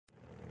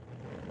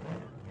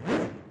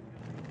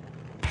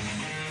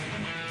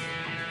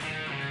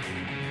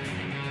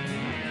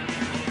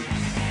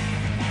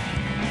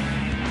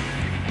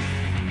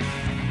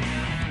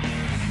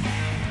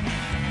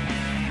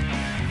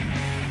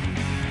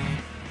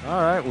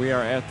All right, we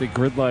are at the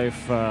Grid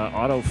Life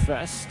Auto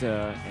Fest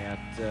at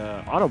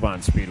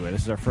Autobahn Speedway.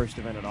 This is our first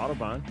event at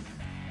Autobahn.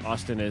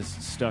 Austin is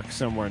stuck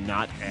somewhere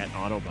not at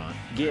Autobahn.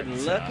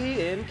 Getting lucky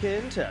in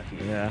Kentucky.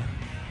 Yeah.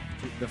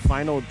 The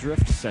final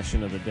drift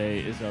session of the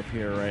day is up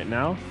here right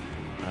now.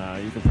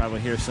 You can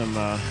probably hear some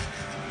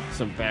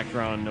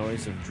background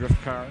noise of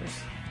drift cars.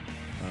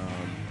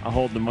 I'll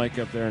hold the mic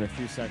up there in a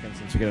few seconds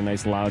since we get a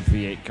nice loud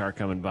V8 car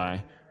coming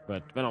by.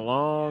 But it's been a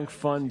long,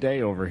 fun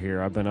day over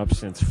here. I've been up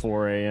since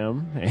 4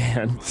 a.m.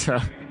 and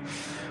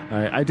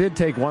I did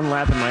take one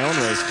lap in my own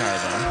race car,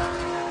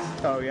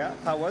 though. Oh, yeah?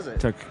 How was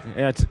it?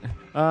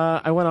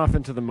 I went off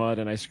into the mud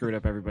and I screwed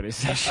up everybody's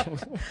session.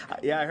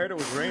 Yeah, I heard it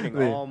was raining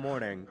all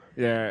morning.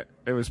 Yeah,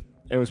 it was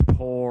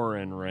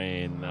pouring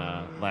rain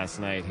last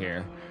night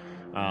here,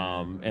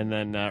 and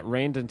then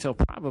rained until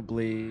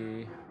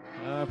probably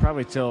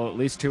till at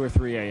least 2 or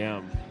 3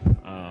 a.m.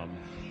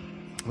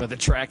 But the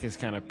track is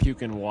kind of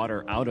puking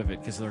water out of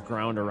it because the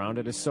ground around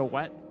it is so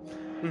wet.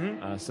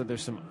 Mm-hmm. So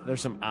there's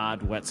some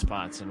odd wet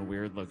spots in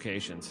weird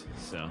locations.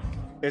 So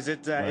is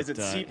it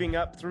seeping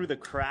up through the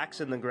cracks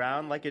in the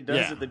ground like it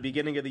does at the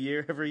beginning of the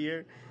year every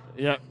year?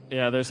 Yeah.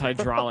 There's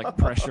hydraulic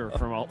pressure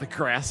from all the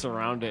grass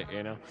around it.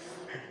 You know.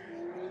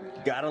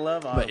 Gotta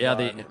love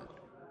Autobahn.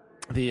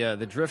 But yeah,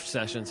 the drift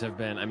sessions have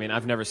been. I mean,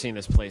 I've never seen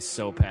this place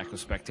so packed with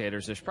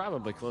spectators. There's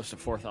probably close to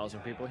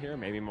 4,000 people here,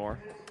 maybe more.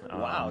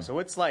 Wow, so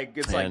it's like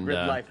Grid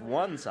Life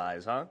 1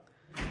 size, huh?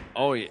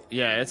 Oh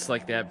yeah, it's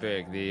like that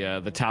big.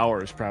 The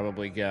tower's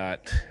probably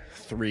got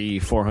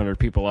 300-400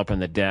 people up on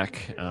the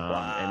deck,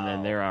 wow. And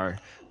then there are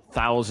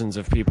thousands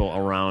of people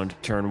around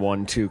Turn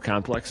 1-2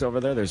 complex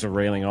over there. There's a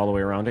railing all the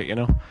way around it, you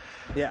know.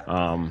 Yeah.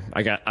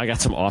 I got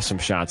some awesome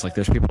shots. Like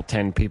there's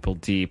 10 people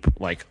deep,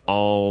 like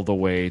all the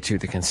way to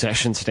the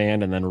concession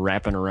stand, and then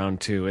wrapping around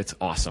too. It's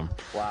awesome.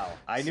 Wow.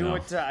 I knew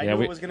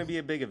it was going to be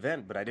a big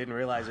event, but I didn't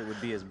realize it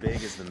would be as big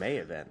as the May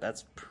event.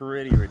 That's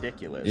pretty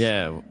ridiculous.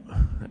 Yeah.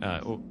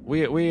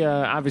 We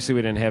obviously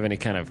we didn't have any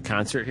kind of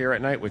concert here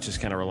at night, which is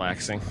kind of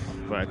relaxing.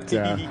 But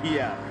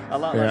yeah, a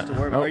lot less to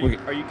worry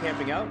about. Are you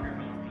camping out?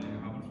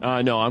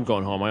 No, I'm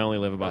going home. I only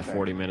live about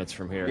 40 minutes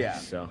from here. Yeah.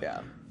 So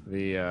yeah.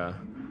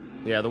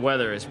 The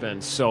weather has been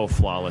so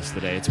flawless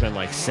today. It's been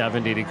like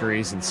 70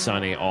 degrees and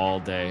sunny all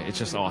day. It's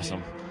just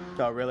awesome.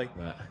 Oh, really?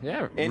 But,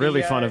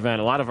 really fun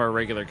event. A lot of our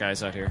regular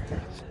guys out here.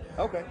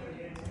 Okay.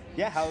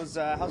 Yeah, how's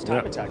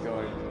Time Attack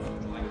going?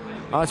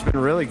 Oh, it's been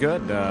really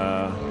good.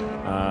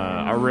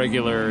 Our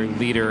regular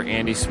leader,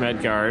 Andy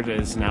Smedgard,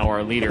 is now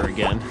our leader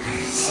again.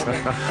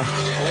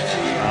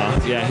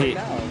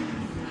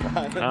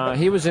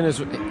 He was in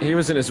his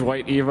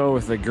white Evo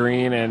with the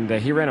green, and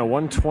he ran a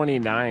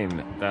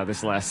 129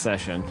 this last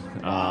session.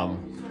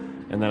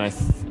 And then I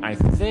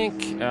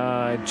think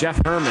Jeff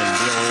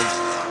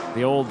Herman,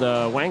 the old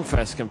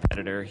Wangfest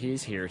competitor,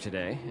 he's here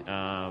today.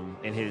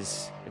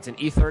 It's an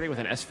E30 with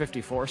an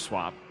S54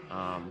 swap.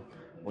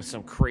 With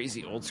some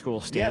crazy old school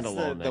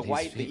standalone.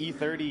 Yes, the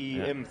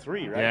E30 M3,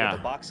 right? Yeah.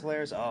 With the box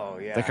flares. Oh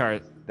yeah.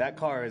 That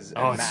car is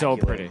immaculate. It's so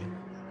pretty.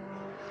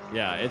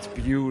 Yeah, it's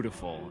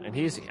beautiful. And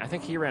I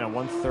think he ran a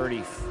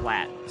 130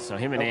 flat. So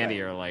him and Andy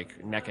are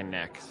like neck and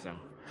neck. So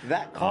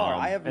that car,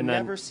 I have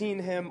never seen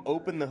him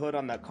open the hood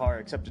on that car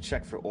except to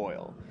check for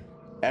oil.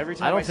 Every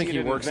time I don't think he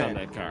works on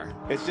that car.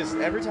 It's just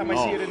every time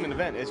I see it in an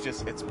event,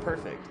 it's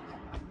perfect.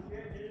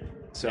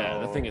 So yeah,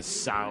 the thing is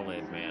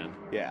solid, man.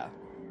 Yeah.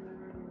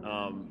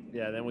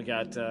 Then we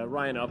got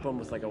Ryan Upham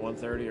with like a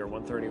 130 or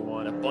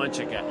 131, a bunch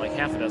of guys, like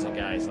half a dozen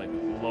guys, like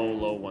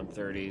low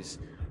 130s,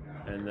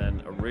 and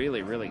then a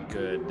really, really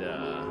good,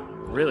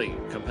 really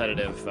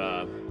competitive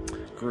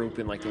group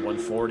in like the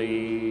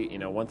 140,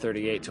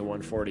 138 to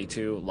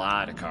 142. A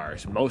lot of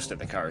cars. Most of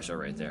the cars are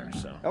right there.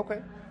 So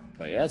okay.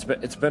 But yeah,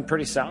 it's been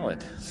pretty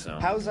solid. So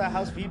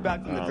how's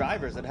feedback from the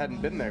drivers that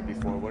hadn't been there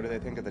before? What do they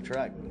think of the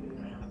track?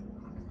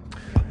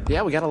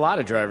 Yeah, we got a lot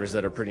of drivers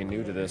that are pretty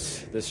new to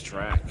this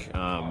track.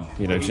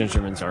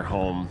 Gingerman's our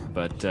home,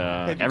 but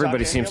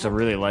everybody seems to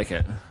really like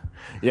it.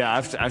 Yeah,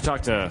 I've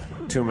talked to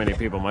too many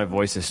people. My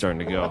voice is starting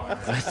to go.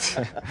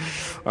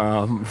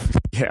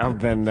 I've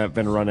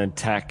been running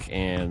tech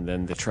and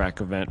then the track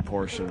event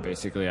portion.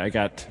 Basically, I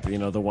got the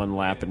 1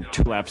 lap and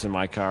 2 laps in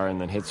my car, and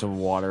then hit some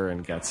water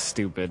and got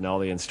stupid. And all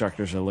the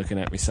instructors are looking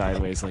at me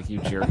sideways like, "You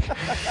jerk."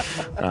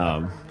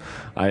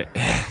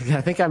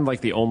 I think I'm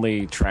like the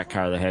only track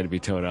car that had to be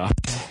towed off.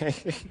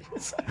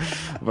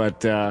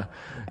 But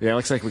it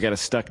looks like we got a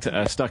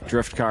stuck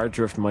drift car.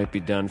 Drift might be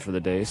done for the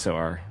day, so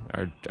our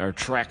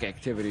track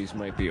activities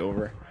might be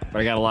over. But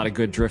I got a lot of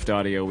good drift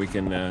audio we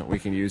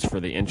can use for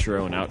the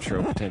intro and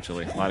outro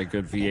potentially. A lot of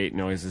good V8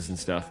 noises and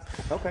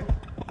stuff. Okay.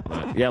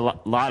 But yeah, a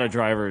lot of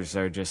drivers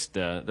are just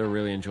they're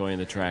really enjoying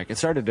the track. It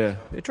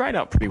dried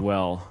out pretty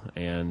well,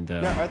 and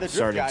now, are the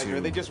drift guys?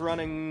 Are they just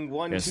running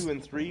 1, 2,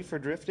 and 3 for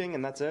drifting,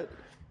 and that's it?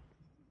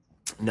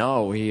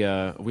 No, we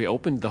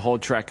opened the whole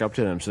track up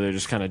to them, so they're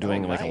just kind of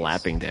doing like a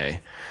lapping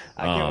day.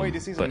 I can't wait to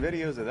see some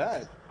videos of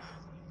that.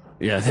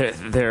 Yeah,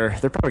 they're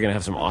probably gonna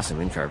have some awesome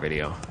in-car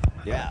video.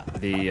 Yeah.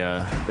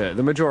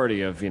 The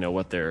majority of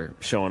what they're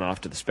showing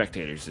off to the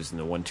spectators is in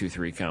the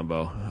 1-2-3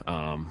 combo.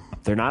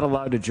 They're not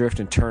allowed to drift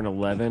in turn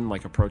 11,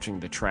 like approaching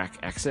the track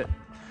exit,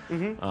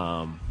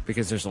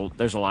 because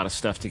there's a lot of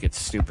stuff to get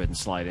stupid and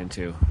slide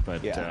into.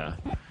 But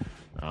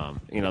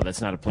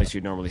that's not a place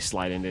you'd normally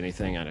slide into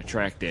anything on a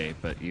track day.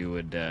 But you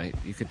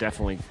could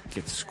definitely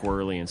get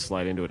squirrely and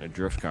slide into it in a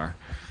drift car.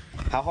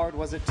 How hard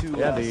was it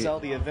to sell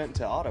the event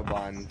to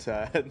Autobahn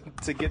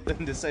to get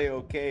them to say,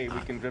 okay,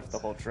 we can drift the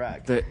whole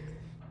track?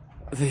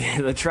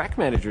 The track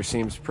manager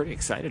seems pretty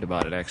excited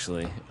about it,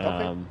 actually.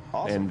 Okay.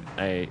 Awesome.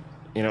 And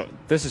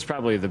this is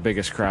probably the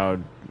biggest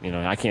crowd.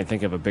 I can't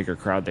think of a bigger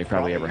crowd they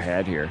probably ever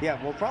had here.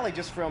 Yeah, well, probably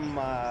just from,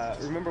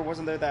 remember,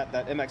 wasn't there that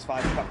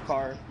MX-5 Cup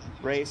car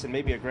race and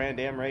maybe a Grand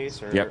Am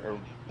race or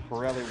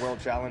Pirelli World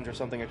Challenge or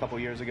something a couple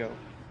years ago?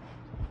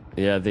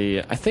 Yeah,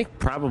 I think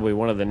probably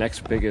one of the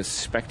next biggest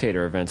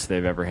spectator events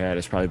they've ever had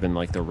has probably been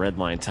like the Red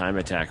Line Time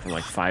Attack from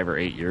like 5 or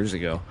 8 years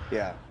ago.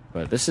 Yeah.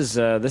 But this is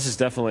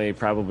definitely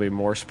probably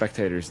more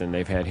spectators than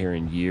they've had here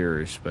in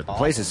years. But the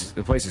place is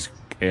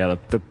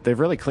they've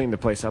really cleaned the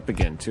place up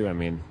again too. I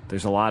mean,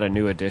 there's a lot of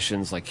new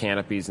additions like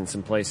canopies in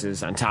some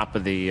places on top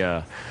of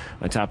the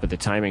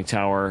timing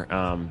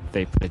tower.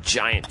 They put a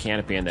giant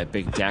canopy on that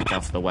big deck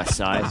off the west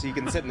side, so you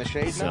can sit in the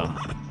shade now.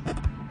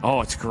 Oh,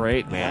 it's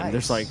great, man. Nice.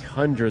 There's like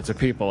hundreds of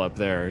people up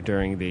there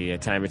during the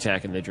Time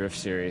Attack and the Drift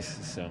series.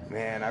 So,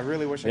 man, I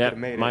really wish I could have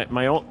made it.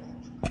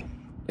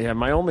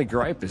 My only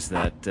gripe is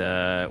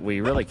that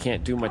we really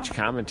can't do much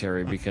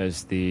commentary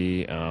because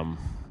the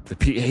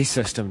PA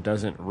system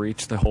doesn't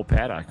reach the whole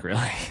paddock,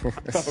 really.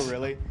 Oh,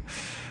 really?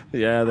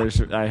 Yeah,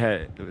 so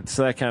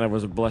that kind of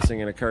was a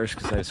blessing and a curse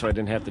so I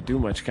didn't have to do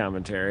much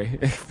commentary.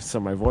 So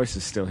my voice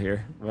is still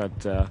here,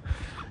 but.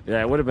 Yeah,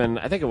 it would have been.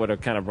 I think it would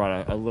have kind of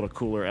brought a little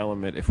cooler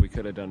element if we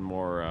could have done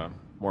more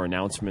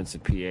announcements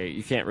at PA.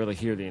 You can't really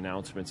hear the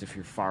announcements if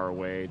you're far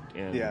away,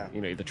 and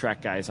the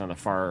track guys on the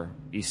far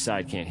east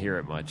side can't hear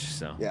it much.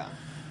 So yeah,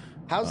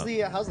 how's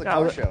the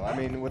car show? I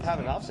mean, with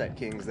having Offset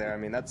Kings there, I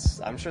mean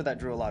I'm sure that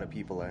drew a lot of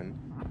people in.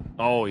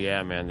 Oh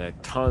yeah, man, there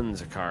are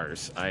tons of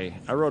cars. I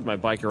rode my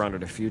bike around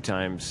it a few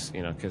times,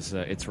 because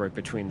it's right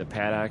between the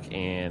paddock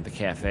and the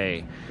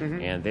cafe,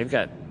 and they've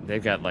got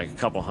like a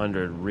couple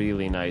hundred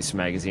really nice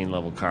magazine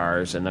level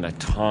cars, and then a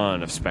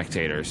ton of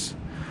spectators.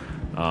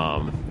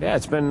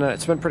 It's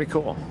been pretty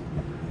cool.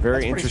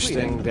 Very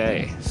interesting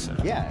day. So.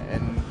 Yeah,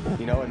 and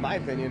in my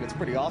opinion, it's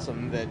pretty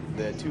awesome that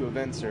the two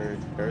events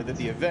that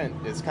the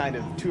event is kind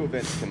of two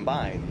events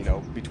combined.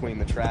 Between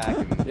the track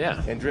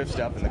and drift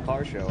stuff and the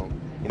car show.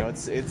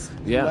 It's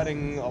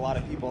letting a lot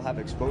of people have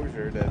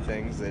exposure to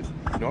things that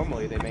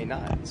normally they may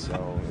not.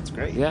 So it's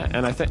great. Yeah,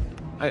 and I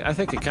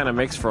think it kind of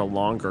makes for a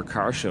longer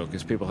car show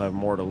because people have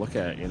more to look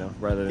at,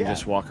 rather than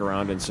just walk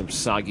around in some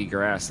soggy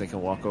grass. They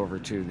can walk over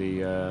to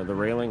the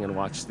railing and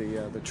watch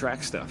the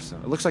track stuff. So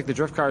it looks like the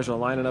drift cars are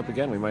lining up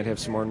again. We might have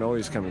some more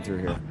noise coming through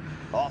here.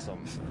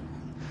 Awesome. So,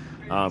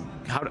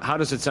 how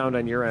does it sound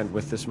on your end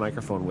with this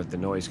microphone with the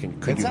noise?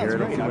 Could you hear it?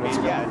 Great.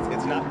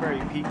 It's not very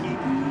peaky.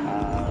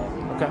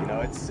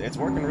 Okay. It's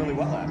working really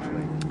well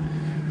actually.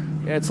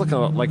 Yeah, it's looking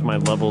like my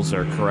levels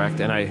are correct,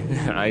 and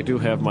I do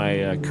have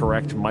my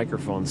correct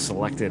microphone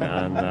selected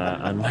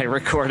on my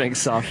recording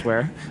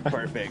software.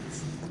 Perfect.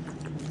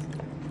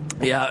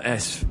 Yeah, I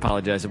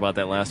apologize about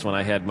that last one.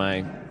 I had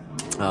my.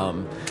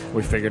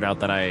 We figured out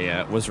that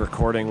I was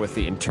recording with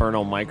the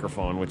internal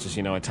microphone, which is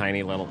a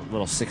tiny little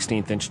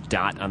 16th-inch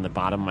dot on the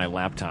bottom of my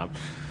laptop.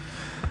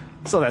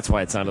 So that's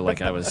why it sounded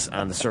like I was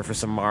on the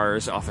surface of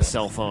Mars off a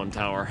cell phone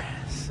tower.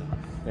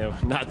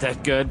 Not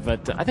that good,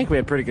 but I think we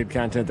had pretty good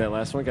content that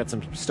last one.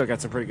 Still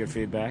got some pretty good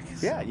feedback.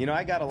 Yeah,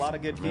 I got a lot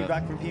of good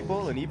feedback from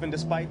people, and even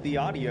despite the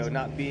audio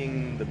not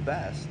being the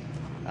best,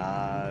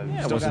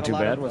 it wasn't too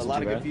bad. A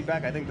lot of good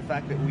feedback. I think the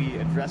fact that we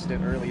addressed it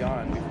early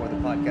on before the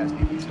podcast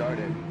even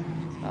started,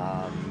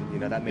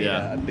 that made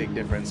a big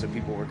difference. So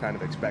people were kind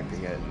of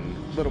expecting it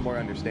and a little more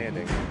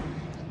understanding.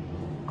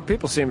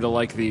 People seem to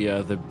like the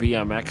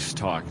BMX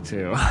talk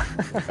too.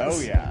 Oh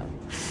yeah.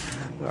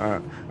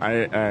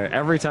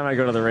 Every time I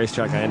go to the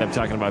racetrack, I end up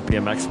talking about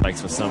BMX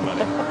bikes with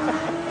somebody.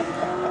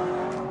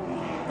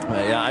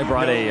 I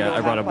brought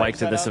a bike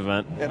to this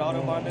event. At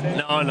Autobahn today?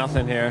 No,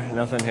 nothing here. Oh,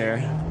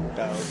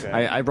 okay.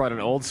 I brought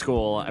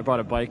I brought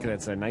a bike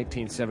that's a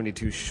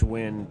 1972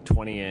 Schwinn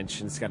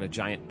 20-inch, and it's got a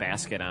giant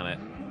basket on it.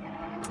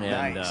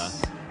 And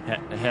nice. It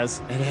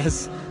has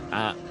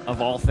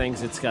of all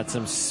things, it's got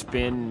some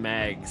spin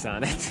mags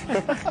on it.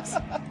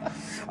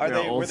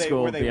 Were they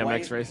BMX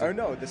white? racing? Or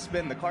no,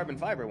 the carbon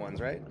fiber ones,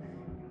 right?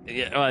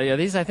 Yeah,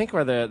 these I think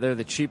they're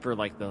the cheaper,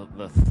 like the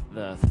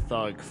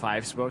Thug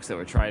 5-spokes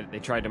that they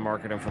tried to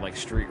market them for like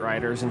street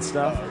riders and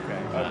stuff.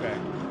 Oh, okay.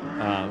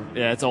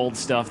 It's old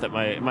stuff that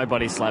my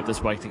buddy slapped this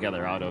bike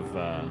together out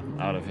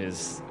of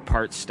his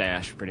parts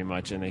stash pretty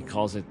much, and he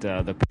calls it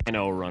the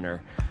Pano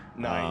Runner.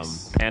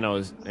 Nice.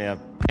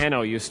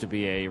 Pano used to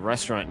be a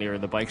restaurant near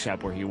the bike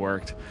shop where he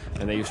worked,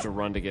 and they used to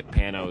run to get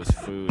Pano's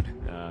food.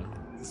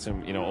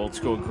 some old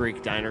school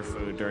Greek diner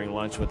food during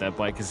lunch with that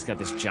bike because it's got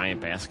this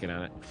giant basket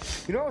on it.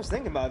 You know what I was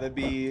thinking about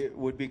that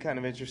would be kind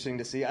of interesting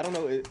to see. I don't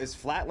know, is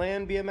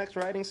Flatland BMX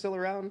riding still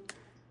around?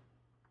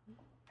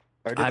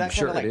 Or did I'm that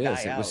sure kind of, like,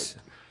 it die is.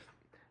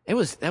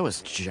 out? That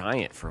was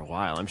giant for a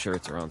while. I'm sure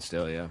it's around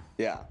still. Yeah.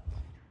 Yeah.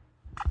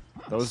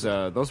 Those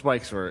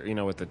bikes were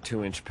with the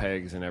 2-inch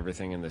pegs and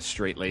everything and the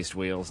straight laced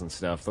wheels and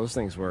stuff. Those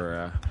things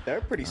were.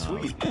 They're pretty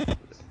sweet.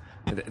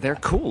 They're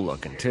cool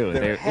looking too.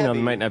 They're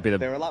heavy. Might not be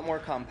They're a lot more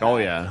compact. Oh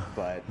yeah,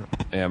 but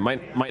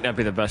might not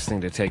be the best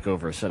thing to take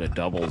over a set of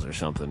doubles or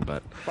something,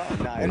 but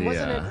probably not. And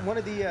wasn't it one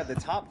of the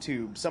top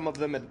tubes? Some of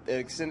them had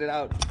extended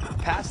out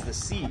past the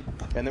seat,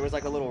 and there was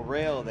like a little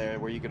rail there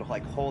where you could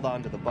like hold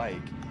on to the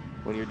bike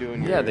when you're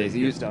doing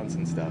your stunts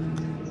and stuff.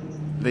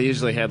 They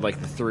usually had like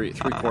the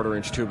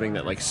 3/4-inch tubing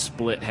that like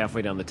split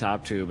halfway down the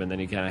top tube, and then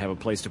you kind of have a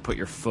place to put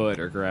your foot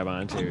or grab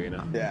onto.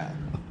 Yeah.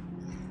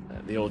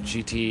 The old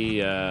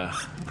GT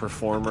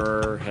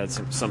Performer had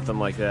something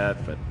like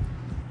that, but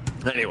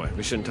anyway,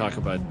 we shouldn't talk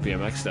about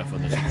BMX stuff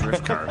when there's a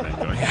drift car event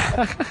going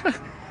on.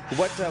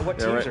 What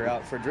teams are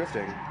out for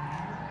drifting?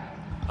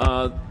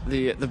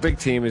 The big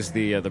team is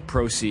the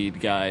Proceed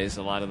guys.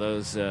 A lot of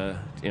those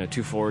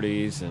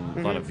 240s and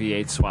a lot of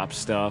V8 swap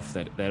stuff.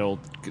 That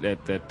gold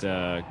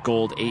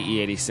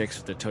AE86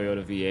 with the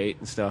Toyota V8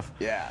 and stuff.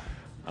 Yeah.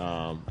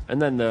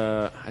 And then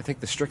I think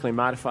the strictly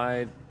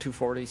modified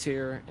 240s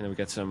here, and then we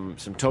got some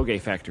Toge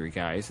factory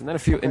guys, and then a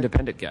few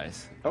independent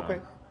guys. Okay.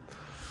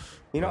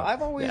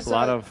 I've always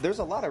there's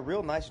a lot of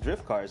real nice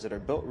drift cars that are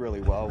built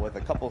really well with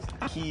a couple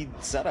key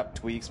setup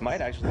tweaks.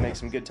 Might actually make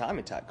some good time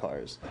attack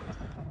cars.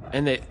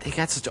 And they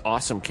got such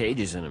awesome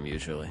cages in them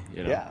usually.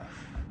 Yeah.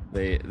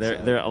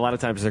 They're a lot of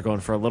times they're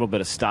going for a little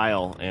bit of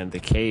style, and the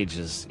cage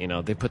is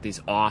they put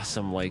these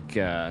awesome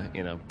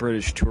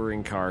British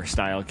touring car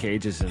style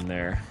cages in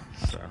there.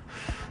 So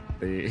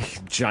the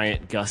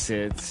giant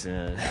gussets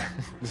and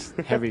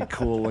heavy,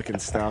 cool looking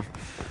stuff.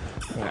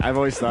 I've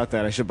always thought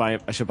that I should buy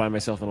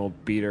myself an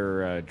old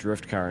beater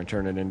drift car and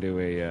turn it into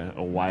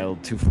a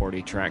wild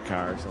 240 track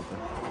car or something.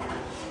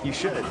 You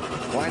should.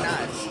 Why not?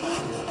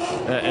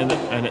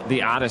 And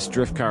the oddest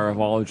drift car of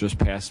all just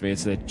passed me.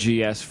 It's the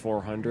GS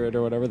 400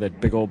 or whatever, that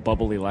big old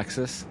bubbly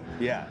Lexus.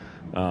 Yeah.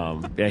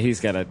 He's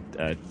got I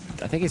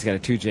think he's got a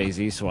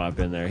 2JZ swap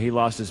in there. He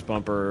lost his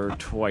bumper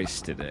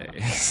twice today.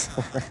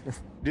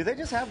 Do they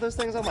just have those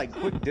things on like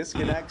quick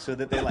disconnect so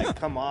that they like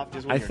come off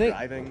just when you're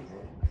driving?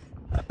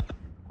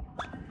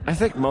 I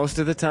think most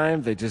of the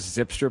time they just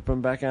zip strip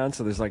them back on,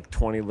 so there's like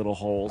 20 little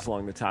holes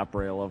along the top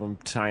rail of them,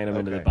 tying them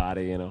into the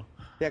body, Yeah,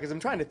 because I'm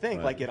trying to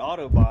think, like at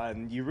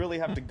Autobahn, you really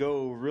have to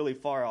go really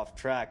far off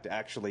track to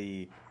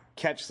actually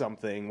catch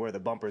something where the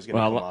bumper's going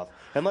to come off.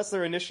 Unless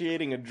they're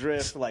initiating a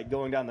drift, like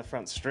going down the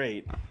front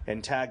straight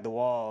and tag the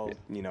wall,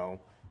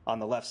 on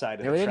the left side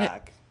of the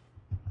track.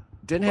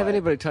 Didn't have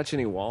anybody touch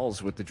any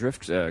walls with the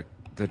drift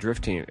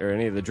team, or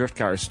any of the drift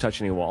cars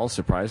touch any walls,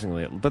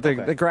 surprisingly. But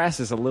the grass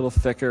is a little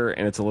thicker,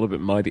 and it's a little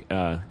bit muddy,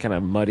 kind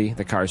of muddy.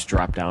 The cars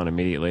drop down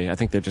immediately. I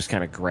think they're just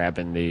kind of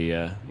grabbing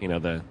the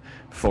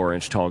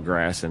 4-inch tall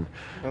grass, and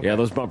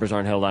those bumpers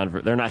aren't held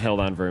on. They're not held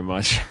on very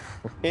much.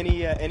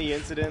 Any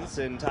incidents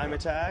in time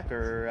attack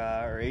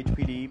or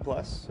HPDE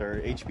plus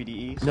or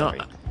HPDE? Sorry.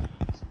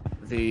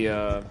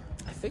 No,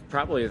 I think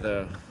probably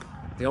the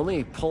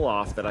only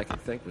pull-off that I could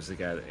think was the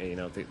guy,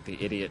 the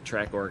idiot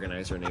track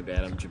organizer named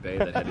Adam Jabay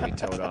that had to be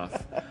towed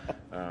off.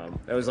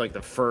 That was like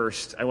the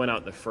first. I went out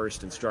in the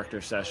first instructor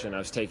session. I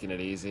was taking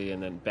it easy,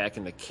 and then back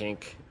in the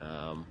kink,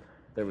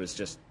 there was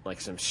just like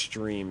some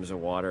streams of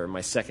water.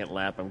 My second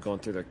lap, I'm going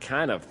through. They're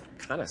kind of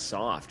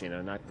soft,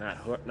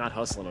 not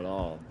hustling at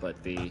all. But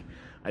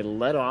I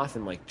let off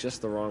in like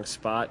just the wrong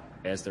spot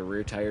as the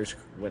rear tires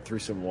went through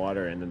some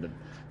water, and then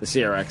the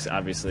CRX,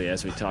 obviously,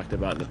 as we talked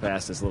about in the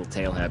past, is a little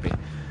tail happy.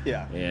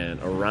 Yeah. And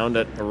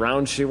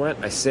around she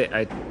went. I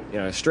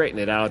straightened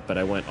it out, but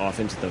I went off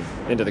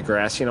into the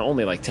grass.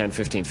 Only like 10,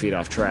 15 feet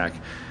off track.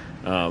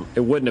 It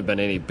wouldn't have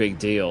been any big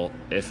deal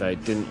if I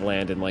didn't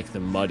land in like the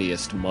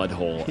muddiest mud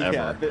hole ever.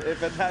 Yeah,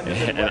 if it hadn't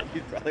been wet,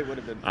 you probably would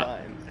have been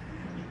fine.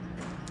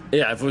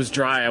 Yeah, if it was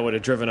dry, I would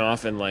have driven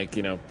off and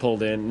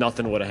pulled in.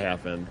 Nothing would have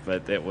happened.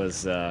 But it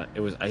was.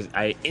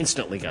 I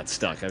instantly got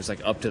stuck. I was like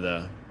up to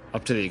the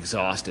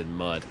exhaust in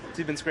mud. So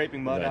you've been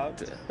scraping mud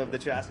out of the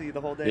chassis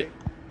the whole day?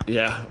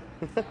 Yeah.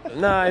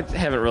 No, I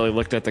haven't really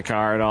looked at the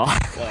car at all.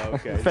 Oh,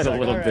 okay. I've been a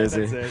little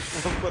busy.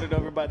 That's it. We'll put it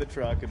over by the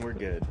truck and we're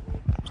good.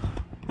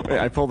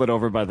 I pulled it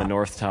over by the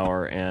North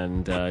Tower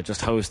and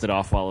just hosed it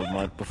off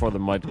before the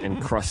mud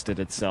encrusted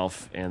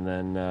itself, and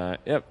then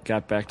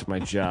got back to my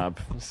job.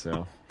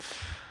 So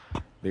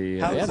the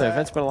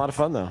event's been a lot of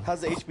fun though. How's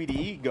the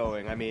HPDE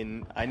going? I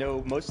mean, I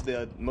know most of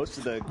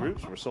the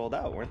groups were sold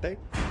out, weren't they?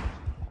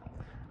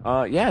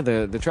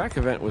 The track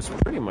event was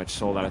pretty much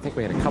sold out. I think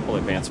we had a couple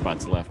advanced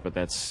spots left, but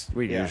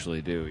we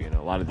usually do.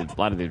 A lot of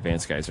the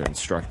advanced guys are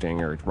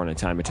instructing or running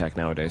time attack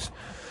nowadays.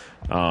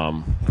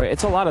 But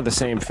it's a lot of the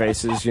same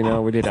faces, you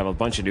know. We did have a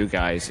bunch of new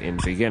guys in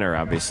beginner,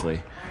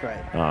 obviously.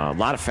 Right. A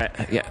lot of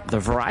the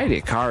variety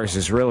of cars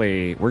is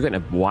really, we're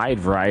getting a wide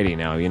variety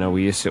now. You know,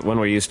 when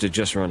we used to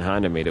just run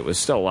Honda meet, it was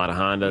still a lot of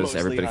Hondas. Mostly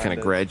Everybody kind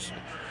of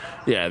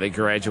they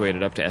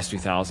graduated up to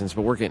S2000s,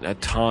 but we're getting a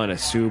ton of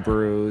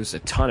Subarus, a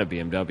ton of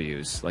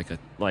BMWs. Like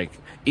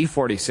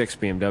E46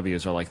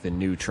 BMWs are like the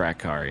new track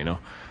car, you know.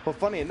 Well,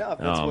 funny enough,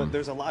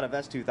 there's a lot of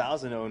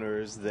S2000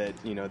 owners that,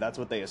 you know, that's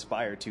what they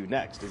aspire to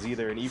next, is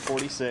either an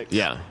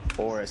E46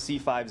 or a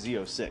C5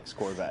 Z06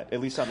 Corvette, at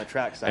least on the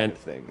track side of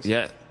things.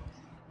 Yeah.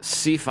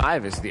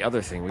 C5 is the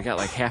other thing. We got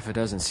like half a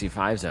dozen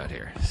C5s out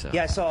here. So.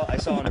 Yeah, I saw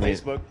on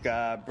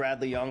Facebook,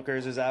 Bradley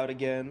Yonkers is out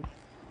again.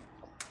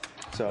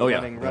 So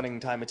running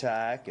Time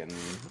Attack and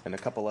a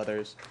couple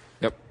others.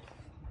 Yep.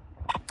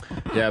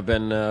 Yeah,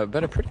 been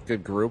a pretty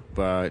good group.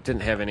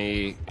 Didn't have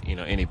any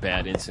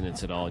bad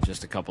incidents at all.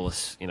 Just a couple of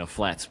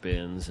flat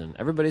spins, and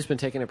everybody's been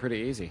taking it pretty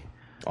easy.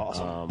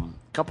 Awesome.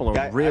 Couple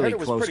of really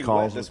close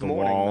calls with the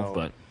wall,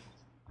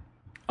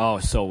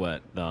 but so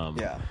wet.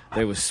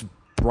 It was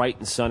bright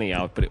and sunny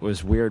out, but it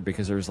was weird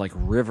because there was like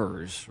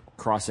rivers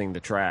crossing the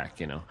track,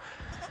 you know.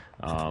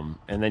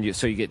 And then you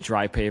get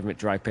dry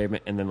pavement,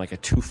 and then like a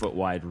 2-foot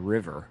wide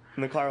river.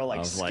 And the car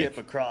will skip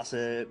across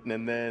it,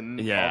 and then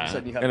all of a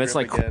sudden you have and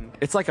again.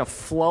 It's like a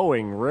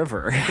flowing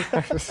river,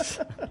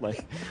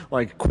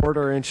 like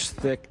quarter-inch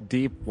thick,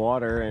 deep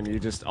water, and you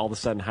just all of a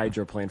sudden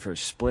hydroplane for a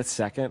split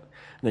second,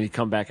 and then you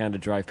come back onto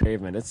dry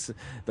pavement. It's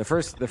the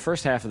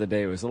first half of the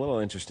day was a little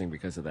interesting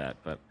because of that,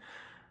 but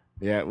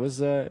yeah, it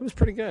was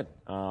pretty good.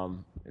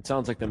 It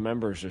sounds like the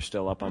members are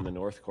still up on the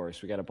North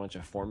Course. We got a bunch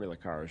of Formula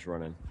cars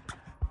running.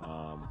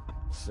 Now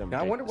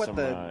I wonder what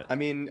I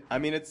mean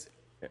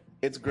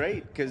it's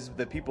great because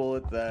the people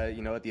at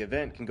the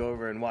event can go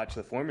over and watch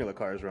the Formula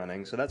cars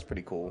running, so that's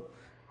pretty cool.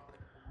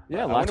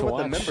 Yeah, I wonder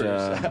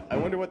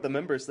what the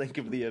members think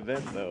of the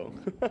event, though.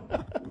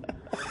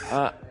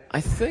 I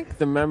think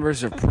the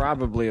members are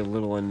probably a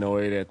little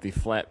annoyed at the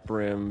flat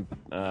brim,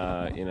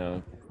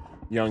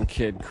 young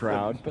kid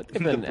crowd, but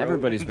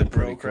everybody's been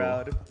pretty cool.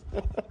 Crowd.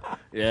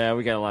 Yeah,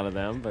 we got a lot of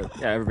them, but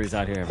yeah, everybody's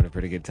out here having a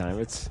pretty good time.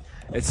 It's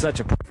such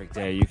a perfect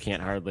day. You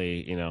can't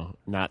hardly,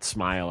 not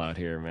smile out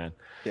here, man.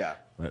 Yeah.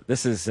 But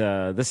this is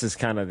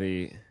kind of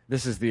the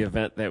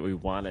event that we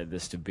wanted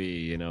this to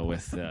be,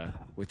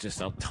 with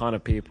just a ton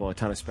of people, a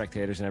ton of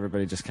spectators, and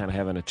everybody just kind of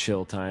having a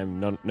chill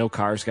time. No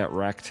cars got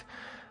wrecked.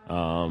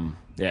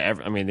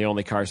 The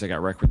only cars that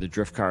got wrecked were the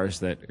drift cars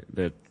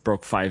that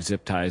broke 5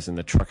 zip ties, and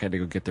the truck had to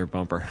go get their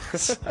bumper.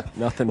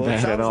 Nothing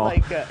bad at all.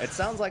 It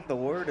sounds like the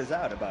word is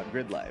out about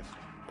grid life.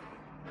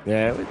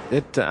 Yeah,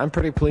 I'm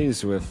pretty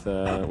pleased with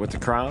the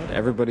crowd.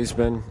 Everybody's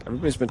been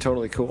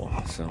totally cool.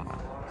 So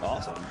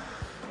awesome.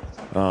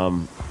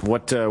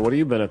 What have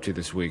you been up to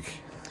this week?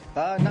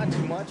 Not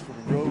too much.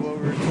 We drove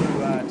over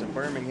to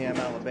Birmingham,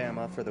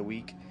 Alabama for the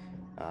week.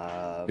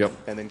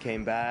 And then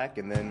came back,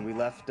 and then we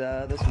left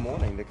this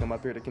morning to come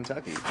up here to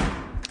Kentucky.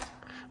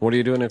 What are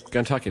you doing in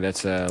Kentucky?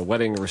 That's a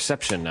wedding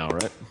reception now,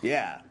 right?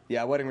 Yeah,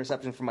 wedding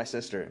reception for my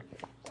sister,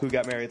 who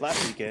got married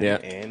last weekend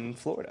in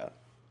Florida.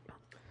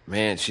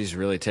 Man, she's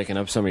really taking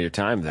up some of your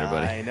time there,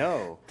 buddy. I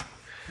know.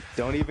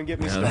 Don't even get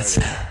me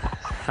started.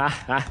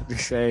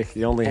 Say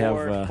you only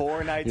have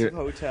 4 nights of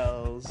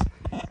hotels.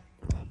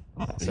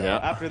 So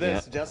after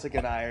this, Jessica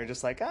and I are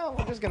just like,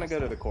 we're just gonna go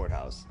to the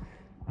courthouse.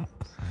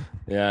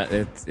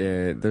 Yeah,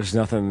 there's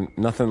nothing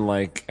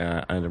like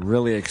a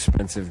really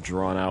expensive,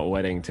 drawn-out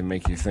wedding to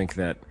make you think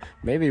that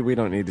maybe we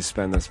don't need to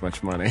spend this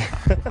much money.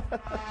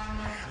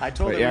 I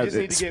told her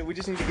we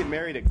just need to get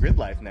married at Grid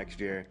Life next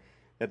year.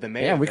 At the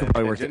May we could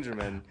probably work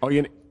Gingerman. Oh,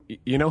 you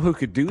know who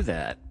could do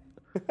that?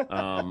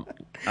 Our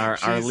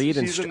lead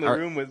she's in the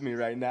room with me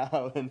right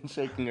now and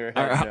shaking her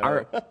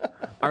head.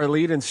 Our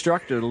lead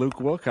instructor, Luke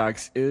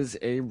Wilcox, is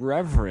a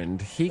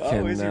reverend. He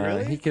can is he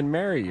really? He can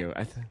marry you.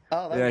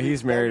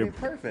 He's married.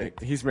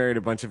 Perfect. He's married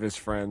a bunch of his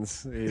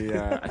friends.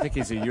 I think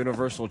he's a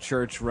Universal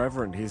Church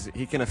reverend.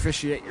 He can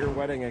officiate your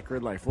wedding at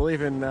Grid Life. We'll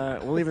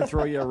even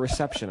throw you a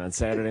reception on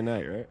Saturday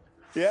night, right?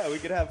 Yeah, we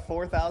could have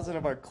 4,000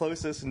 of our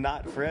closest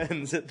not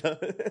friends at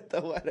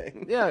the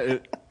wedding. Yeah,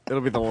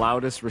 it'll be the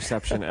loudest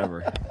reception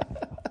ever.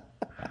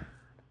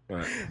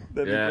 But,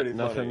 That'd be pretty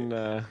nothing.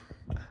 Funny.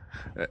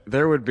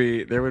 There would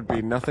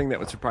be nothing that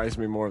would surprise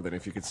me more than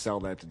if you could sell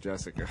that to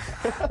Jessica.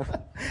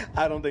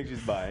 I don't think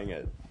she's buying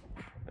it.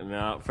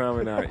 No,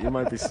 probably not. You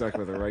might be stuck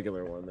with a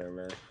regular one there,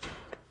 man.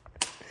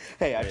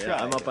 Hey, I tried.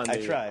 I'm up on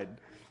I tried.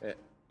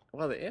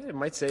 Well, it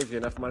might save you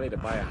enough money to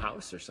buy a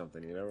house or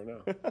something. You never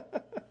know.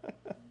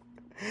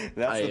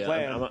 That's the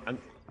plan.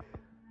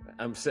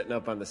 I'm sitting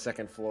up on the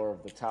second floor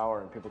of the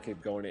tower, and people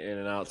keep going in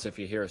and out. So if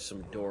you hear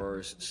some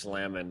doors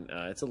slamming,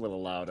 it's a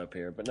little loud up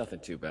here, but nothing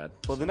too bad.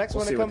 Well, the next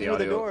one to come through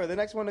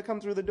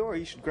the door,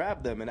 you should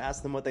grab them and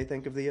ask them what they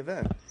think of the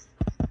event.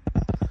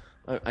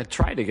 I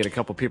tried to get a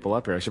couple people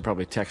up here. I should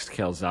probably text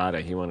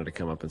Calzada. He wanted to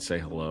come up and say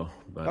hello.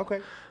 But, okay.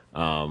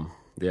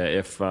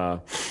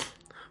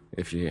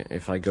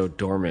 if I go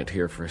dormant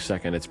here for a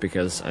second, it's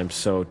because I'm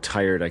so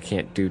tired I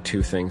can't do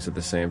two things at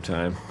the same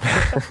time.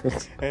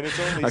 And it's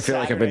only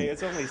Saturday.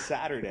 It's only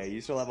Saturday.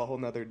 You still have a whole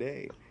nother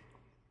day.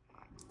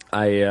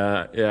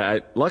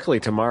 Luckily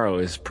tomorrow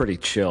is pretty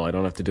chill. I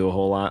don't have to do a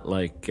whole lot.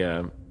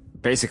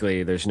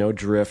 Basically, there's no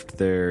drift.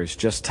 There's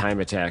just time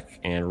attack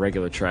and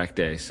regular track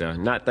day. So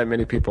not that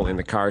many people in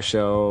the car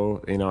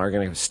show, are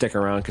going to stick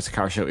around because the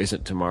car show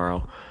isn't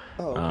tomorrow.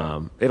 Oh,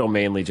 okay. It'll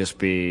mainly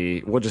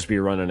we'll just be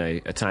running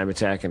a time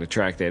attack and a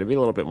track day. It'll be a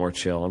little bit more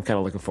chill. I'm kind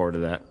of looking forward to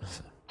that.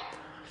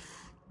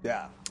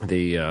 Yeah.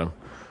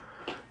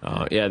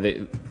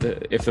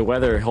 If the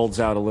weather holds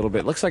out a little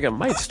bit, looks like it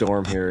might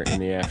storm here in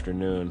the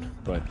afternoon.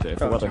 But if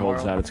the weather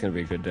holds out, it's going to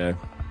be a good day.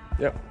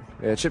 Yep.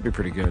 Yeah, it should be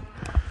pretty good.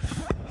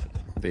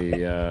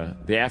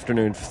 The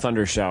afternoon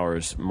thunder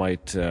showers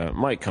might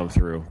come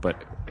through,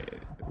 but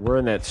we're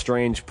in that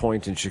strange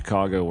point in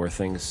Chicago where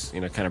things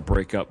kind of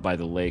break up by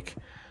the lake.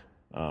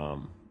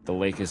 The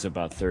lake is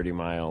about 30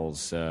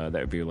 miles. That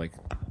would be like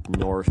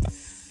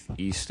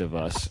northeast of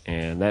us,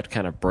 and that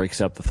kind of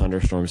breaks up the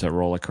thunderstorms that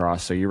roll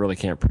across. So you really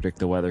can't predict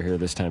the weather here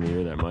this time of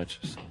year that much.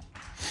 So.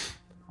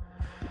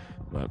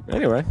 But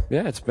anyway,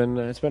 yeah, it's been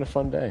a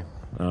fun day.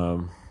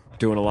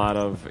 Doing a lot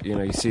of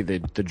you see the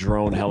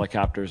drone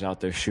helicopters out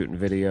there shooting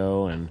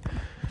video, and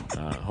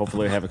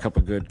hopefully have a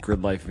couple good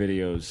grid life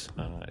videos,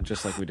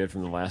 just like we did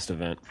from the last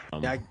event.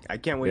 Yeah, I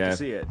can't wait to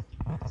see it.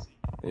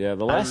 Yeah,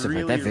 the last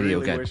event, that video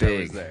got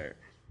big.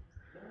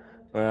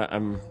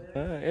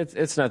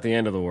 It's not the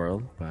end of the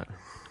world, but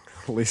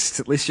at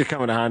least you're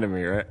coming on to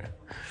me, right?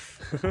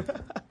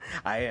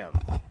 I am.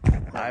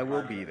 I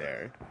will be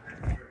there.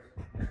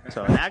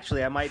 So, and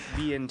actually, I might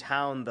be in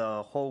town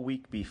the whole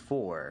week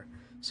before,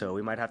 so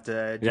we might have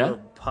to do a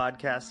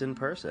podcast in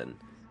person.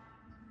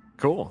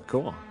 Cool.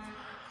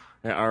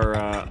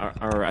 Yeah,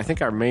 I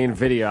think our main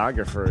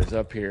videographer is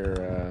up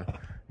here.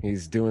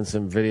 He's doing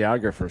some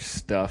videographer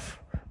stuff.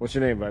 What's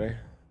your name, buddy?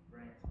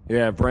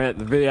 Yeah, Brant,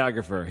 the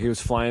videographer. He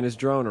was flying his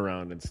drone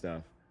around and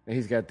stuff. And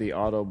he's got the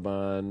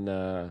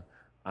Autobahn,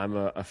 I'm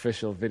a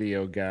official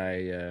video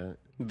guy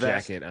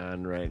jacket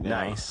on right now.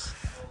 Nice.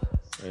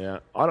 Yeah,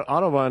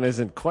 Autobahn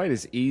isn't quite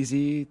as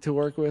easy to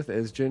work with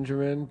as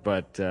Gingerman,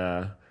 but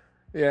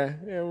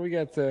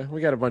we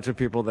got a bunch of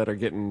people that are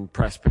getting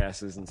press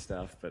passes and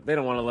stuff, but they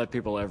don't want to let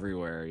people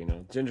everywhere.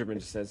 Gingerman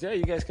just says, "Yeah,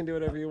 you guys can do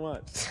whatever you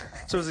want."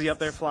 So is he up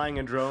there flying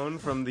a drone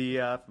from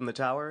the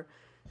tower?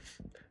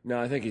 No,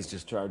 I think he's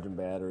just charging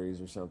batteries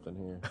or something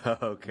here.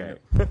 Okay.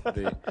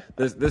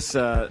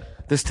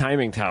 This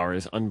timing tower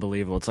is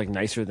unbelievable. It's like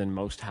nicer than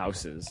most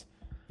houses.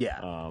 Yeah.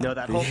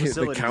 That whole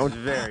facility is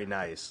very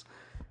nice.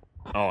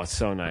 Oh, it's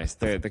so nice.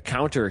 The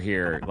counter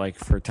here, like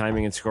for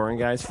timing and scoring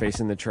guys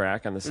facing the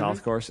track on the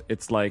south course,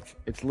 it's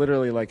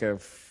literally like a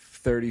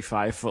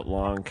 35-foot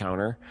long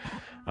counter.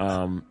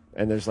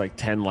 And there's like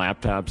 10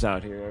 laptops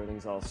out here.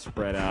 Everything's all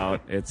spread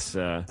out.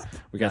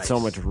 We got so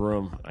much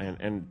room,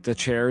 and the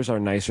chairs are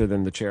nicer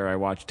than the chair I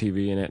watch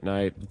TV in at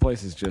night. The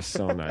place is just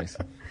so nice.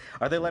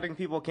 Are they letting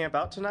people camp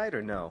out tonight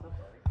or no?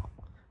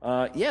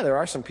 Yeah, there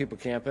are some people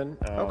camping.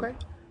 Okay.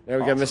 There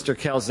we got Mr.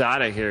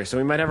 Calzada here, so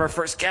we might have our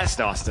first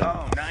guest, Austin.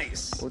 Oh,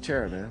 nice. We'll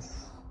chair, man.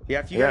 Yeah,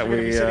 if you guys are going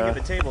to be sitting at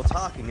the table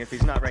talking, if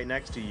he's not right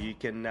next to you, you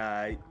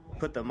can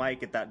put the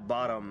mic at that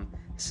bottom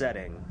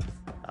setting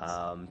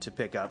to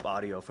pick up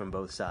audio from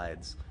both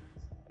sides.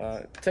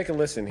 Take a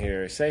listen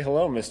here. Say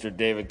hello, Mr.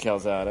 David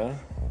Calzada.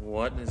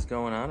 What is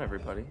going on,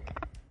 everybody?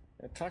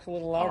 Talk a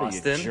little louder,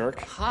 Austin. you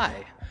jerk.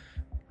 Hi,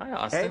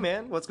 Austin. Hey,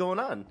 man, what's going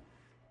on?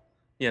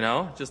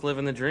 Just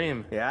living the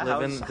dream. Yeah,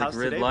 living the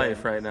grid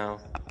life right now.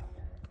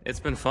 It's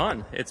been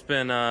fun. It's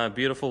been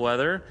beautiful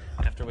weather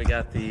after we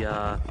got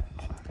the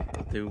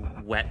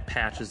wet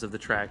patches of the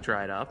track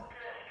dried up,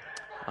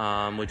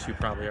 which you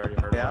probably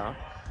already heard about.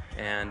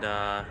 And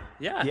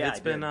it's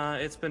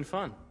been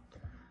fun.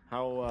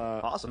 How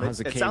awesome!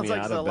 How's it sounds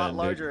like it's a lot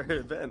larger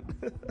event.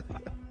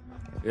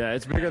 Yeah,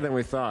 it's bigger than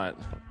we thought.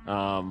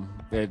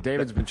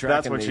 David's been tracking.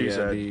 That's what she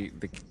said.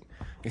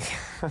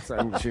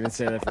 She didn't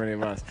say that for any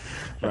of us.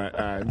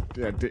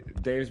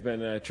 But Dave's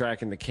been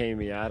tracking the K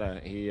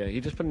Miata.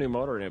 He just put a new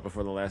motor in it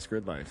before the last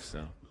grid life.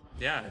 So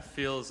yeah, it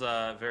feels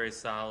very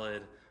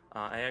solid.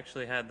 I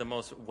actually had the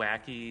most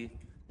wacky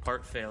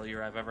part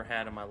failure I've ever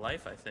had in my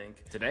life, I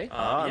think. Today?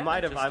 I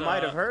might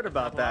have heard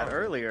about that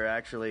earlier,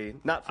 actually.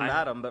 Not from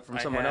Adam, but from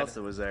someone else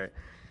that was there.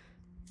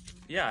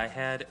 Yeah, I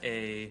had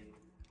the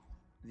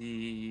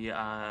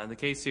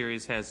K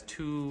series has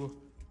two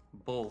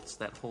bolts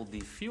that hold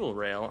the fuel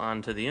rail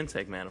onto the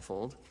intake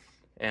manifold,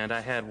 and I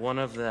had one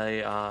of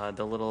the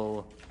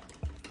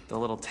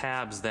little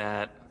tabs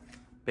that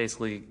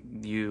basically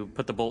you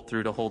put the bolt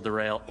through to hold the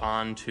rail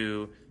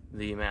onto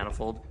the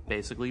manifold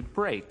basically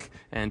break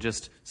and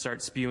just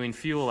start spewing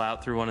fuel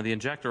out through one of the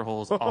injector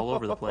holes all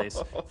over the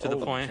place to the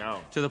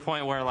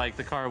point where like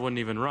the car wouldn't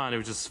even run. It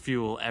was just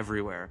fuel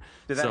everywhere.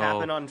 Did that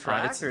happen on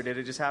track or did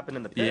it just happen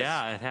in the pits?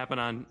 Yeah, it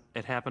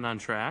happened on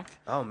track.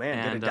 Oh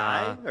man, did it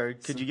die or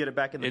could you get it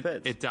back in the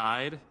pits? It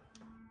died.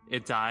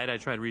 I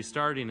tried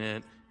restarting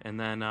it and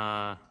then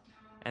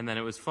and then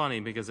it was funny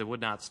because it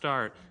would not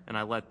start, and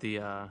I let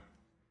the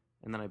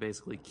and then I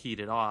basically keyed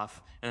it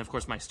off, and of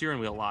course my steering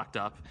wheel locked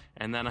up,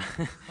 and then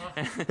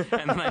and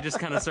then I just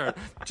kind of start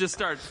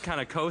kind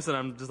of coasting.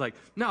 I'm just like,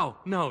 no,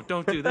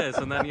 don't do this,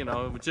 and then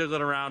jiggle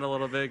it around a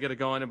little bit, get it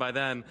going, and by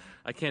then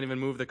I can't even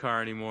move the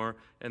car anymore,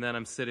 and then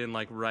I'm sitting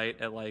like right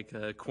at like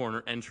a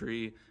corner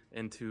entry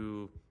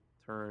into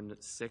turn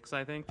 6,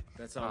 I think.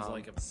 That sounds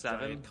like a 7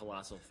 giant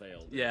colossal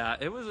fail. Yeah,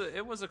 it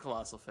was a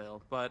colossal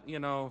fail, but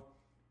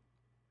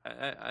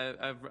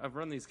I've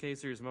run these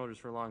K-Series motors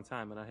for a long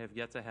time, and I have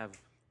yet to have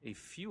a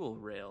fuel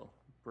rail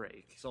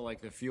break. So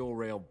like the fuel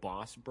rail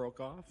boss broke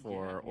off,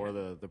 or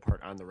the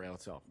part on the rail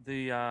itself?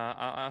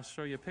 I'll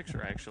show you a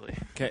picture actually.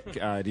 Okay,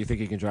 do you think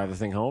you can drive the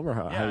thing home, or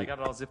how? Yeah, I got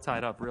it all zip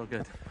tied up real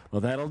good.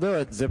 Well, that'll do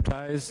it. Zip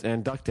ties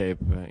and duct tape.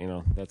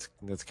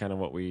 That's kind of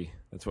what we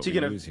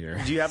use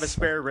here. Do you have a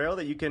spare rail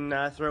that you can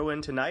throw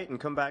in tonight and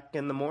come back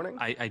in the morning?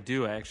 I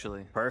do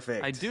actually.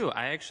 Perfect. I do.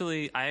 I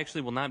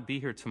actually will not be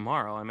here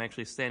tomorrow. I'm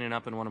actually standing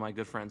up in one of my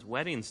good friends'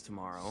 weddings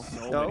tomorrow.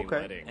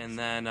 Weddings. And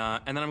then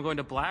I'm going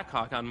to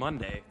Blackhawk on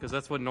Monday because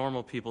that's what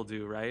normal people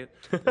do, right?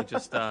 They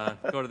just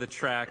go to the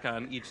track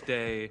on each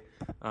day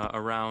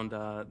around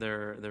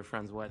their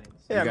friends'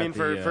 weddings. Yeah, I mean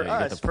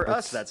for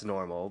us that's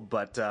normal,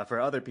 but for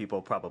other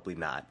people probably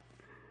not.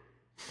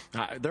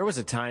 There was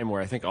a time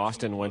where I think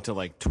Austin went to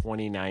like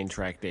 29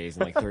 track days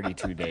in like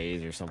 32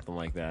 days or something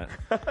like that.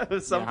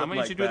 How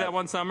many did you do that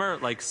one summer?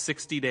 Like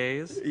 60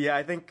 days? Yeah,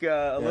 I think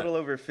a little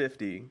over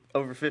 50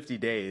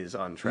 days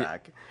on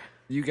track.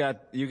 You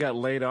got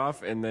laid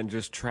off and then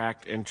just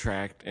tracked and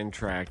tracked.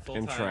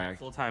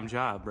 Full-time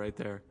job right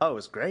there. Oh, it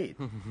was great.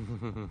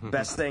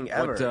 Best thing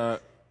ever.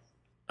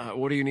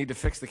 What do you need to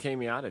fix the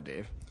K-Miata,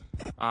 Dave?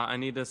 I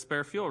need a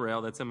spare fuel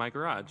rail that's in my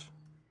garage.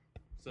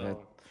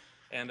 So,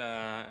 and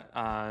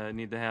I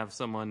need to have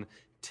someone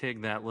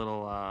TIG that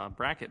little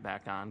bracket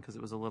back on because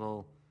it was a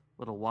little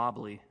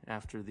wobbly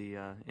after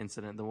the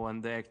incident. The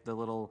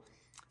little.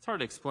 It's hard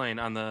to explain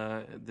on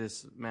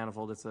this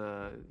manifold. It's like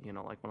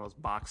one of those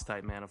box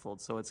type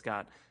manifolds. So it's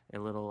got a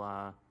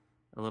little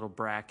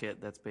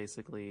bracket that's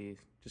basically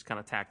just kind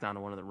of tacked onto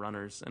one of the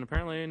runners, and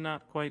apparently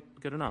not quite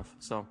good enough.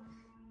 So.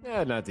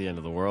 Yeah, not the end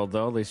of the world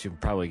though. At least you can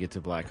probably get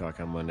to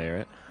Blackhawk on Monday,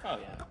 right? Oh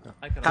yeah.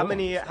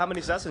 How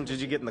many sessions did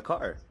you get in the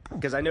car?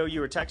 Because I know you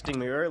were texting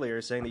me earlier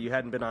saying that you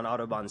hadn't been on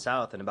Autobahn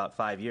South in about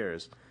 5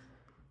 years.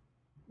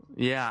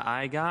 Yeah,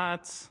 I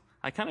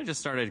kind of just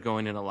started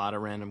going in a lot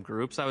of random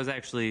groups. I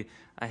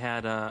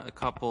had a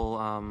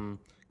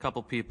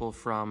couple people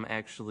from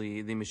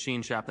actually the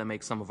machine shop that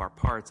makes some of our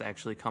parts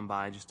actually come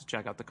by just to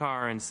check out the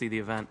car and see the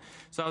event.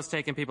 So I was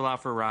taking people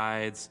out for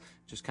rides,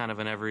 just kind of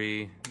in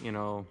every,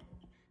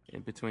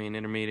 in between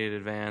intermediate,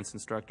 advanced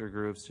instructor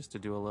groups, just to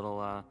do a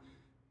little,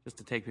 just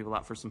to take people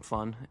out for some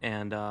fun.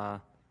 And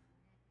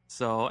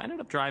so I ended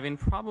up driving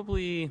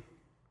probably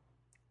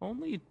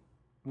only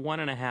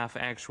 1.5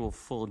 actual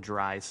full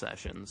dry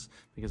sessions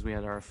because we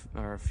had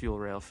our fuel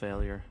rail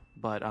failure.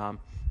 But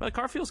the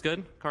car feels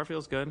good.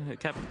 It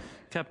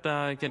kept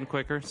getting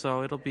quicker,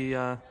 so it'll be,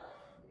 it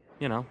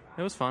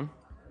was fun.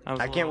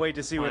 I can't wait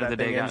to see where that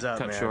thing ends up,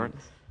 cut man. Short.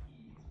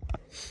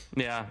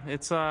 Yeah,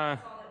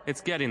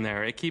 it's getting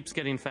there. It keeps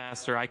getting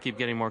faster. I keep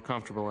getting more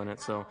comfortable in it.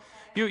 So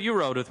you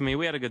rode with me.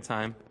 We had a good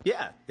time.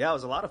 Yeah, it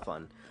was a lot of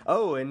fun.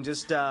 Oh, and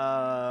just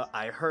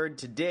I heard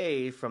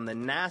today from the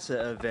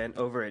NASA event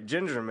over at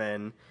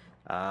Gingerman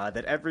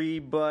that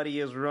everybody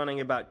is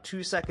running about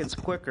 2 seconds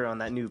quicker on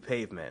that new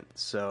pavement.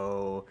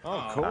 So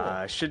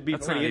cool. Should be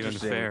That's pretty not even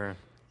interesting. Fair.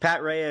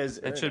 Pat Reyes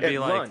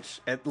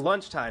at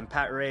lunchtime.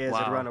 Pat Reyes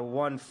had run a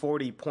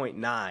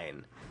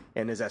 140.9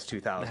 in his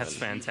S2000. That's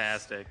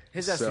fantastic.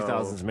 His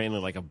S2000 is mainly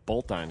like a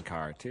bolt-on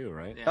car too,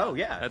 right? Yeah. Oh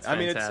yeah, that's I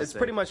mean fantastic. it's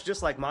pretty much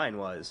just like mine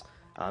was.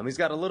 He's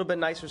got a little bit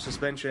nicer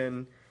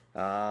suspension,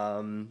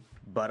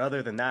 but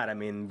other than that, I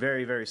mean,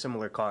 very very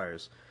similar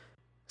cars.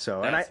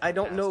 So, and I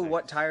don't know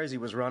what tires he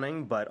was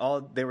running, but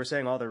they were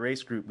saying all the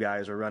race group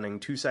guys were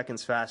running 2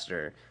 seconds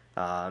faster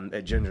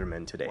at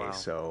Gingerman today. Wow.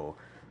 So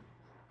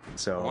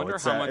it's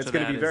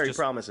going to be very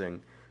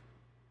promising.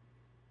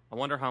 I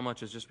wonder how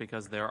much is just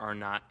because there are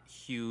not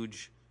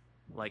huge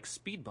like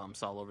speed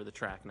bumps all over the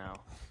track now.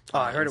 Oh,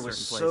 I heard it was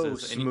so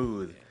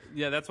smooth.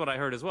 Yeah, that's what I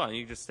heard as well.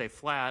 You just stay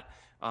flat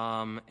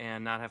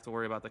and not have to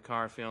worry about the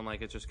car feeling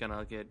like it's just going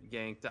to get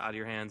yanked out of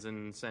your hands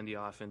and send you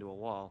off into a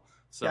wall.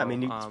 So, yeah, I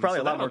mean, it's probably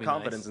a lot more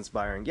confidence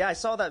inspiring. Yeah, I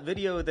saw that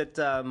video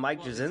that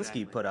Mike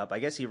Jasinski put up. I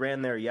guess he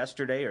ran there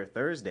yesterday or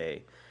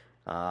Thursday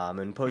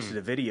and posted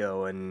a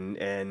video,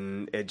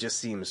 and it just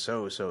seems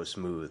so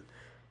smooth.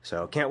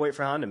 So can't wait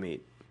for Honda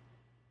Meet.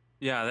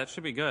 Yeah, that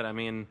should be good. I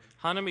mean,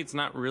 Honda Meet's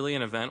not really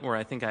an event where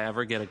I think I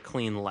ever get a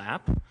clean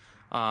lap,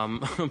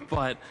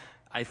 but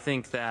I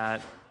think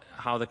that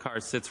how the car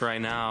sits right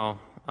now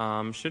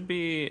should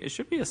be a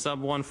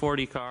sub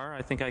 140 car.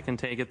 I think I can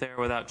take it there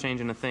without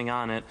changing a thing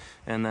on it,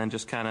 and then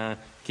just kind of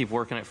keep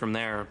working it from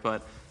there.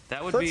 But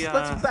that would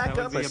Let's back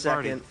up a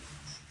second.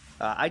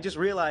 I just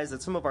realized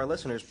that some of our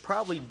listeners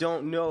probably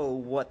don't know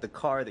what the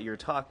car that you're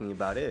talking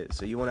about is.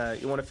 So you wanna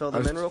fill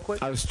them in real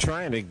quick? I was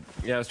trying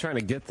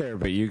to get there,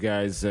 but you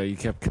guys you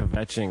kept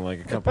kvetching like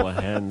a couple of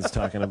hens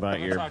talking about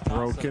your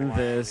broken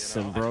this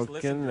and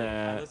broken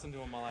that. I listen to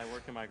them while I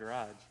work in my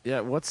garage. Yeah,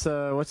 what's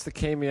the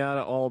K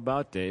Miata all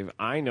about, Dave?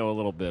 I know a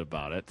little bit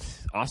about it.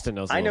 Austin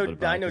knows a little bit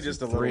about it. I know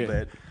just a little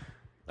bit.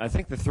 I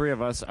think the three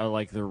of us are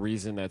like the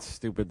reason that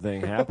stupid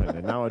thing happened,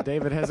 and now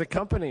David has a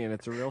company, and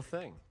it's a real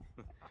thing.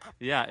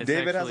 Yeah, it's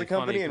David has a funny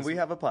company, and we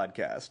have a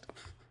podcast.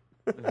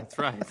 That's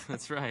right.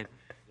 That's right.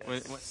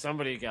 When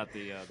somebody got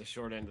the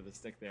short end of the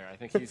stick there. I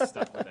think he's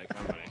stuck with that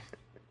company.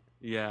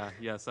 Yeah.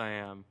 Yes, I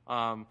am.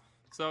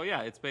 So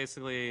yeah, it's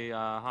basically a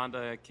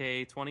Honda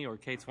K20 or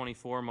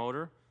K24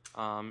 motor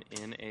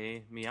in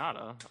a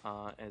Miata.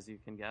 As you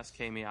can guess,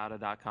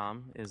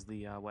 kmiata.com is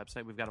the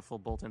website. We've got a full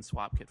bolt-in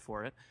swap kit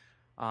for it.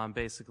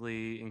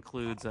 Basically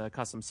includes a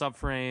custom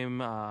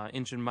subframe,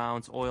 engine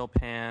mounts, oil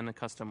pan, a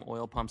custom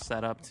oil pump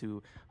setup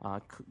to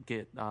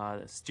get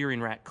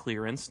steering rack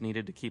clearance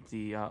needed to keep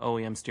the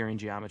OEM steering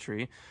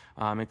geometry.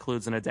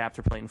 Includes an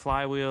adapter plate and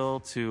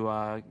flywheel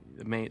to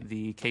make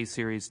the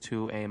K-Series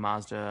to a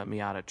Mazda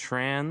Miata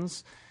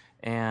Trans,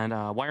 and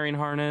wiring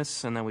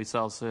harness, and then we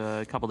sell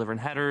a couple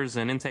different headers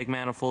and intake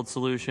manifold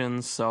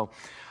solutions. So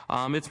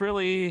it's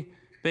really...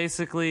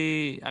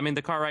 Basically, I mean,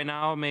 the car right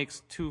now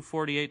makes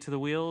 248 to the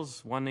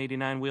wheels,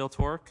 189 wheel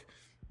torque,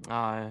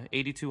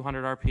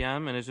 8,200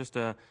 RPM, and it's just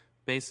a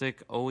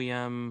basic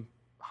OEM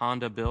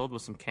Honda build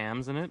with some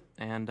cams in it,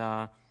 and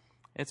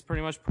it's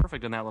pretty much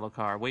perfect in that little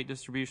car. Weight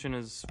distribution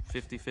is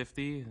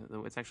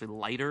 50-50. It's actually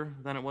lighter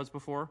than it was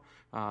before.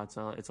 It's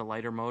a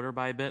lighter motor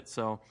by a bit,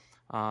 so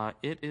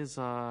it's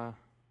a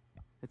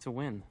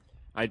win.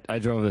 I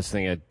drove this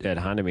thing at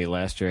Honda Meet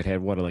last year. It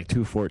had like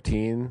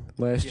 214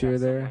 last year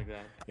there. Like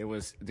that.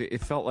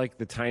 It felt like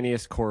the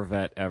tiniest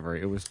Corvette ever.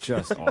 It was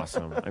just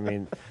awesome. I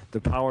mean,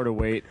 the power to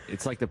weight,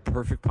 it's like the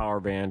perfect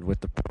power band with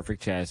the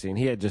perfect chassis. And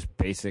he had just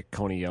basic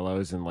Coney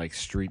Yellows and like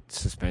street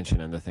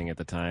suspension in the thing at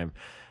the time.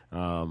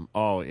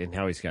 And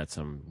now he's got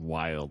some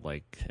wild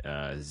like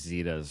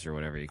Zetas or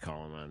whatever you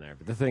call them on there.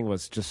 But the thing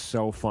was just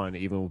so fun,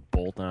 even with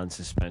bolt-on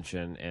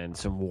suspension and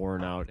some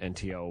worn-out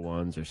NTO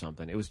ones or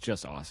something. It was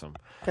just awesome.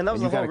 And that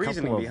was the whole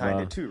reasoning behind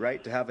it too,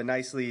 right? To have a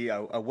nicely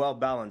a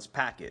well-balanced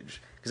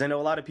package. Because I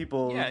know a lot of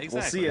people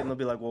will see it and they'll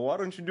be like, well, why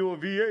don't you do a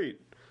V8?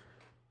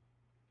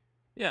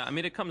 Yeah, I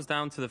mean, it comes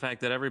down to the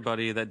fact that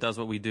everybody that does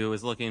what we do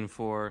is looking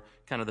for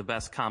kind of the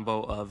best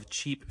combo of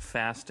cheap,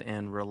 fast,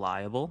 and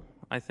reliable,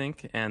 I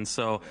think. And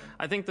so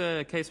I think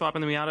the K-Swap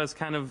and the Miata is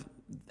kind of,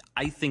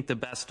 I think, the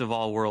best of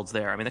all worlds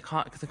there. I mean,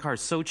 the car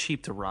is so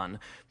cheap to run.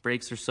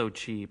 Brakes are so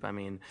cheap. I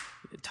mean,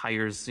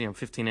 tires,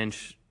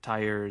 15-inch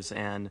tires,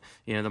 and,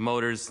 the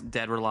motor's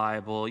dead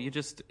reliable.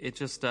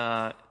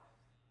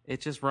 It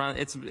just runs.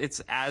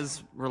 It's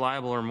as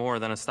reliable or more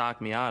than a stock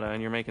Miata,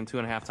 and you're making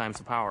 2.5 times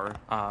the power.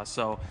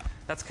 So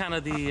that's kind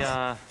of the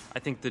I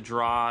think the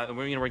draw.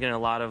 We're getting a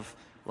lot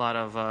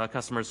of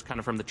customers kind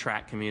of from the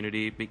track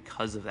community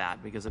because of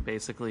that, because it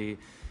basically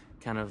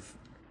kind of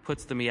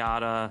puts the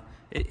Miata.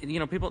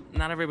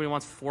 Not everybody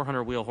wants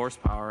 400 wheel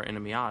horsepower in a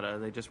Miata.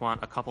 They just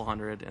want a couple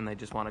hundred, and they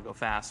just want to go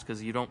fast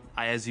because you don't,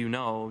 as you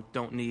know,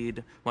 don't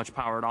need much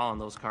power at all in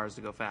those cars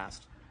to go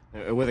fast.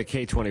 With a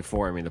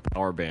K24, I mean, the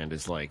power band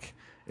is like,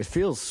 it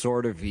feels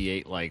sort of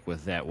V8-like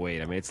with that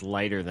weight. I mean, it's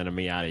lighter than a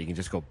Miata you can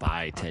just go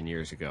buy 10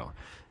 years ago.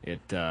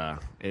 It's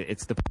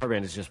the power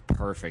band is just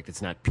perfect.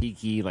 It's not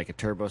peaky like a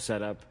turbo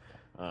setup.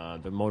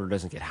 The motor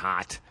doesn't get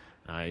hot.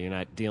 You're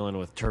not dealing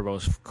with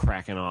turbos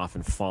cracking off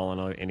and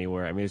falling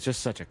anywhere. I mean, it's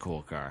just such a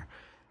cool car.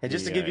 And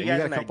just to give you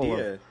guys an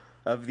idea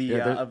of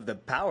the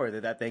power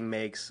that thing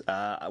makes,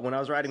 when I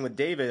was riding with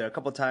David, a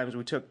couple times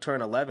we took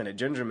turn 11 at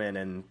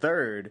Gingerman in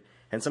third,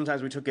 and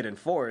sometimes we took it in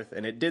fourth,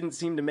 and it didn't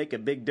seem to make a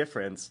big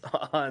difference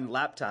on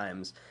lap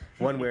times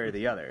one way or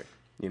the other.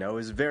 It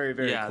was very,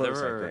 very close,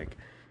 I think.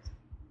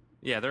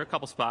 Yeah, there are a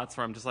couple spots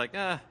where I'm just like,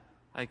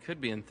 I could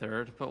be in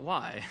third, but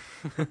why?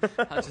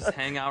 I'll just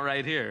hang out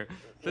right here.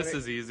 This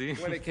is easy.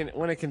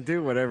 When it can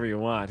do whatever you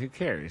want, who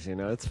cares?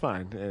 It's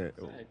fine.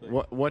 Exactly.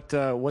 What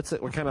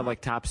kind of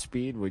like top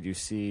speed would you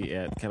see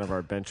at kind of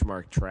our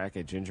benchmark track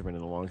at Gingerman in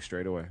the long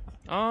straightaway?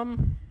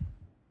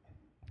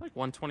 Like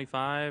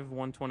 125,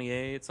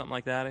 128, something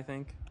like that, I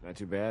think. Not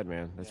too bad,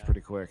 man. That's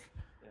pretty quick.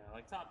 Yeah,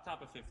 like top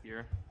of fifth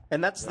gear.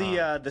 And that's the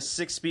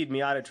 6-speed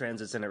Miata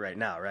Trans that's in it right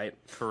now, right?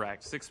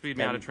 Correct. 6-speed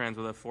Miata Trans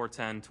with a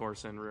 410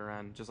 torsion rear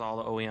end, just all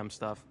the OEM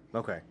stuff.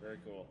 Okay. Very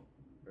cool.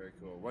 Very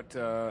cool. What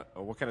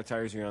kind of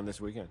tires are you on this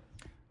weekend?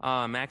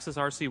 Maxxis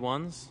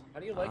RC1s. How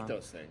do you like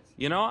those things?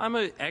 I'm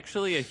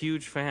actually a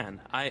huge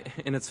fan.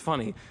 And it's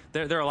funny.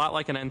 They're a lot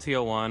like an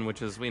NT01,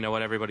 which is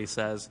what everybody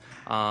says.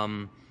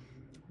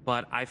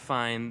 But I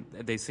find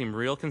they seem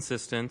real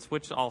consistent,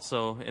 which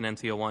also an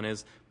NT01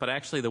 is. But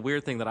actually, the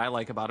weird thing that I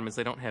like about them is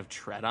they don't have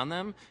tread on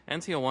them.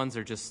 NT01s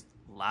are just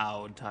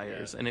loud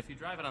tires. Yeah. And if you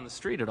drive it on the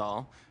street at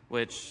all,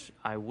 which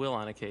I will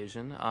on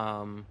occasion,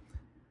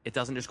 it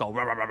doesn't just go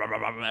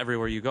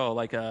everywhere you go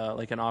like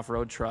an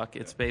off-road truck.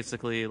 It's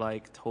basically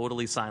like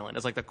totally silent.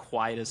 It's like the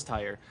quietest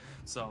tire.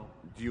 So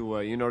do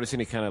you notice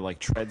any kind of like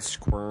tread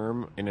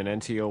squirm in an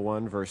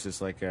NT01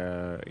 versus like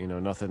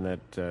nothing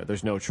that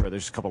there's no tread?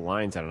 There's a couple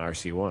lines on an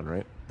RC1,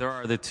 right? There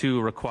are the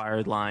 2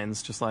 required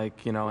lines, just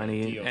like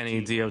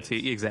any DOT,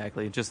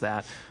 exactly, just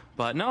that.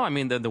 But no, I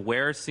mean the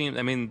wear seems.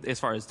 I mean, as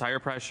far as tire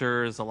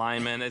pressures,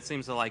 alignment, it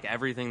seems to like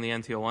everything the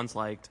NT01's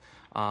liked.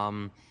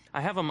 I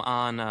have them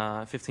on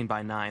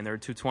 15x9. They're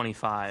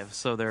 225,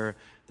 so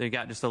they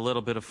got just a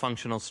little bit of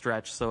functional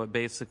stretch. So it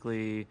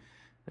basically,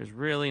 there's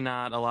really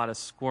not a lot of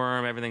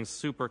squirm. Everything's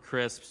super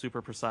crisp,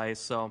 super precise.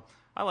 So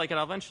I like it.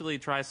 I'll eventually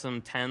try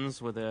some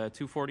 10s with a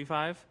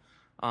 245.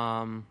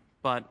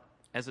 But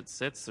as it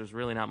sits, there's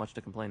really not much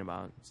to complain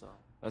about. So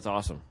that's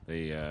awesome.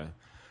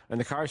 And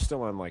the car's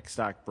still on like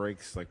stock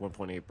brakes, like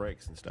 1.8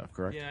 brakes and stuff,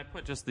 correct? Yeah, I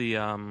put just the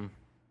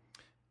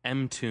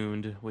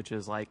M-tuned, which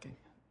is like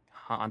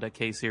Honda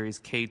K-Series,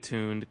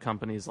 K-tuned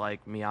companies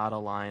like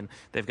Miata line.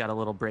 They've got a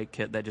little brake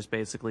kit that just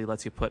basically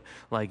lets you put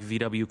like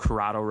VW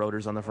Corrado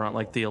rotors on the front,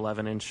 like the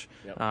 11-inch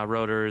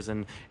rotors.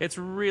 And it's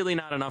really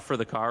not enough for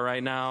the car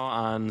right now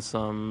on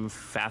some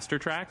faster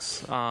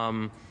tracks.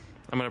 I'm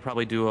going to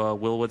probably do a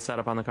Willwood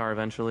setup on the car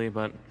eventually,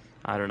 but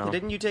I don't know.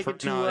 Didn't you take it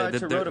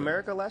to Road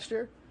America last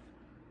year?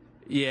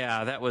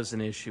 Yeah, that was an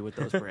issue with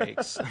those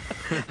brakes.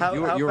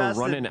 You were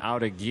running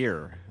out of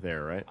gear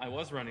there, right? I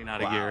was running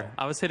out of gear.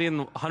 I was hitting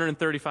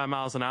 135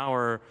 miles an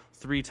hour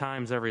 3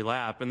 times every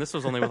lap, and this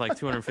was only with like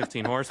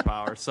 215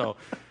 horsepower. So,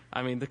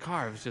 I mean, the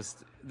car was just,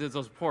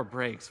 those poor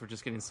brakes were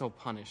just getting so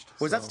punished.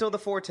 Was that still the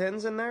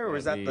 410s in there, or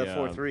was that the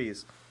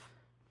 43s?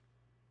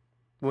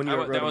 When you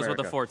that was with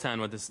the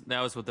 410.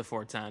 That was with the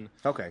 410.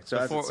 Okay, so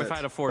if I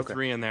had a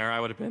 4.3 in there, I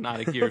would have been out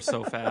of gear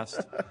so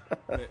fast.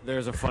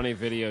 There's a funny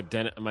video.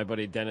 My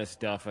buddy Dennis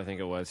Duff, I think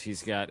it was.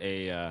 He's got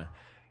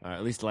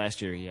at least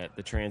last year,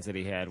 the trans that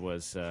he had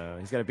was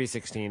he's got a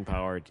B16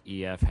 powered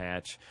EF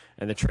hatch,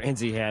 and the trans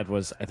he had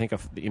was I think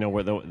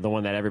where the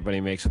one that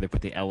everybody makes, where they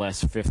put the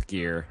LS 5th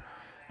gear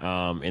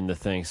in the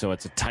thing, so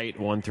it's a tight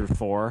 1 through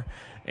 4.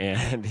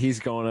 And he's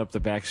going up the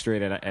back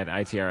straight at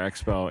ITR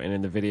Expo, and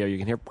in the video you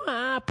can hear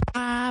blah,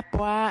 blah,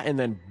 blah, and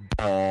then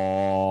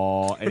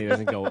blah, and he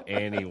doesn't go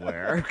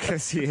anywhere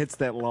because he hits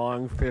that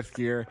long 5th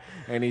gear,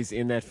 and he's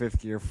in that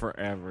 5th gear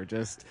forever,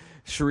 just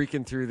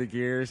shrieking through the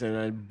gears, and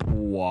then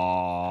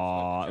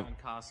blah. John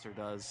Coster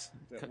does.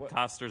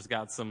 Coster's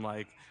got some,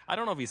 like, I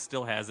don't know if he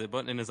still has it,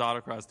 but in his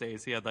autocross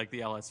days he had like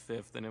the LS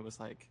 5th, and it was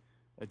like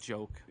a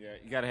joke. Yeah,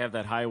 you got to have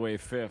that highway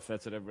 5th.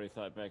 That's what everybody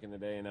thought back in the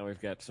day. And now we've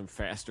got some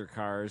faster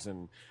cars,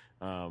 and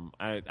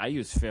I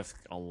use 5th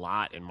a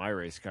lot in my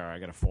race car. I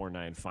got a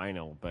 4.9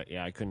 final, but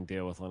yeah, I couldn't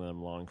deal with one of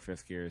them long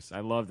 5th gears.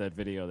 I love that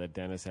video that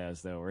Dennis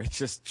has though, where it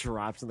just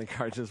drops and the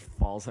car just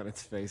falls on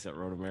its face at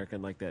Road America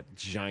in like that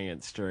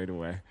giant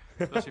straightaway.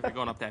 Especially if you're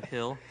going up that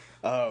hill.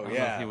 Oh I don't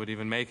know if he would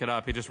even make it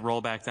up. He'd just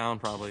roll back down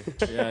probably.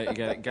 Yeah, you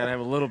got to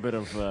have a little bit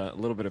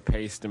of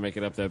pace to make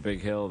it up that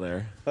big hill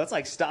there. That's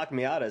like stock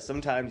Miata.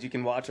 Sometimes you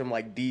can watch them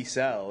like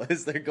decel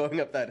as they're going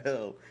up that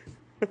hill.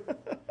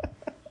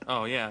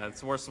 Oh yeah,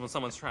 it's worse when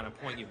someone's trying to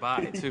point you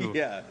by too.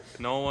 Yeah,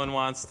 no one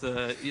wants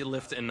to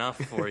lift enough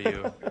for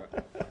you.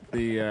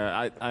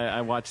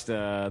 I watched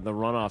the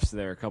runoffs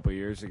there a couple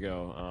years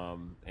ago,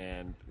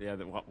 and yeah,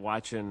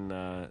 watching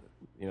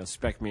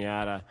Spec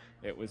Miata,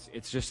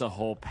 it's just a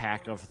whole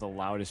pack of the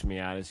loudest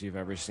Miatas you've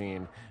ever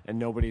seen, and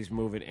nobody's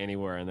moving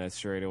anywhere in that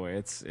straightaway.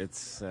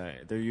 It's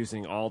they're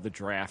using all the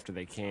draft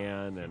they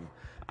can, and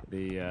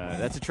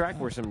that's a track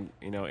where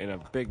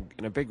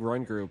in a big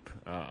run group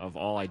of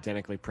all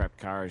identically prepped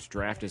cars,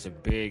 draft is a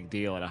big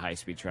deal at a high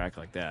speed track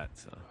like that.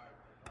 So.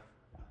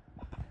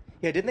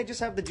 Yeah, didn't they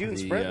just have the June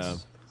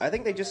sprints? I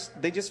think they just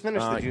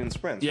finished the June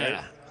sprints. Yeah.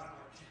 Right?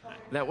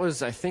 That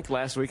was, I think,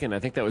 last weekend. I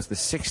think that was the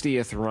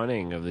 60th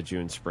running of the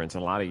June sprints.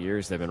 In a lot of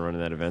years they've been running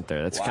that event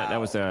there.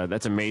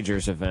 That's a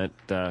majors event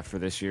for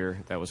this year.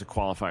 That was a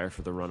qualifier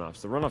for the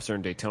runoffs. The runoffs are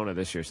in Daytona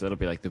this year, so that'll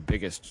be like the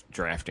biggest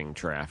drafting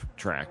track.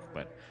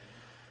 But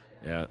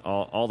yeah,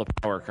 all the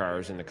power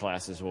cars in the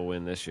classes will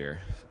win this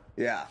year.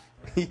 Yeah,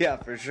 yeah,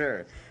 for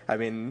sure. I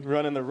mean,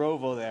 running the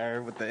Roval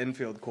there with the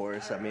infield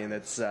course. I mean,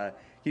 it's.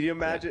 Can you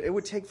imagine? It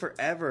would take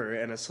forever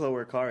in a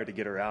slower car to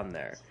get around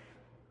there.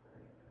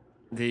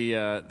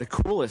 The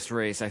coolest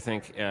race, I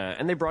think,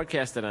 and they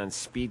broadcast it on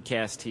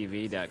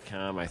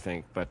speedcasttv.com, I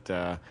think, but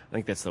I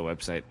think that's the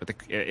website. But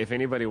if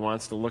anybody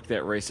wants to look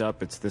that race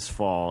up, it's this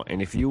fall.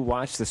 And if you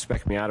watch the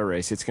Spec Miata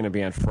race, it's going to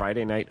be on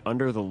Friday night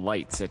under the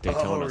lights at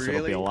Daytona. Oh, really? So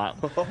it'll be a lot.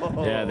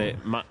 Yeah,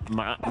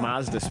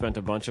 Mazda spent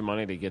a bunch of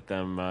money to get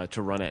them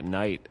to run at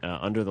night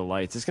under the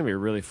lights. It's going to be a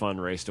really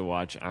fun race to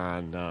watch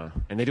on,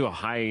 and they do a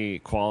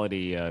high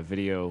quality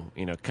video,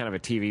 kind of a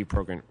TV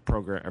program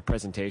or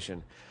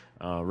presentation.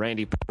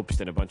 Randy Popst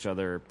and a bunch of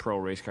other pro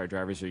race car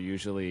drivers are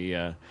usually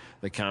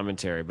the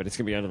commentary, but it's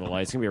going to be under the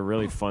lights. It's going to be a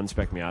really fun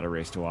Spec Miata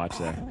race to watch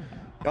there.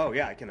 Oh,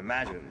 yeah, I can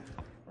imagine.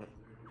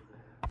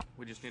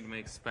 We just need to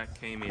make Spec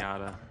K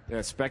Miata.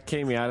 Yeah, Spec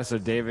K Miata so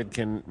David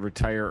can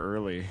retire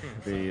early.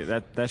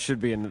 That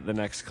should be in the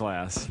next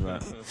class.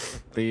 But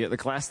the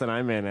class that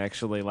I'm in,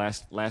 actually,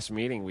 last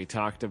meeting, we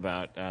talked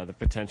about the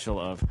potential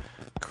of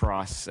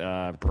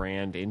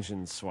cross-brand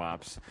engine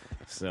swaps.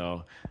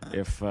 So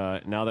if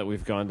now that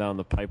we've gone down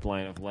the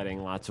pipeline of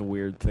letting lots of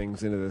weird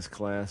things into this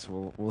class,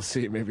 we'll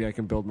see. Maybe I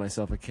can build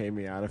myself a K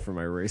Miata for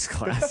my race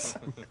class.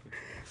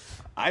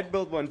 I'd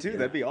build one too.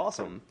 That'd be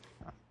awesome.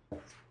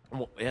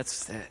 Well,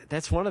 that's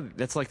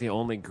like the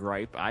only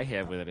gripe I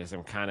have with it is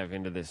I'm kind of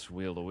into this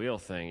wheel-to-wheel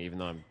thing, even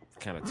though I'm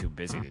kind of too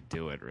busy to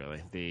do it.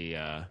 Really,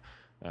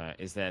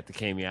 is that the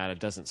K Miata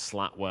doesn't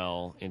slot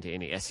well into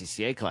any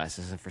SCCA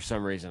classes, and for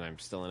some reason I'm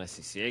still an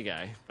SCCA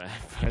guy.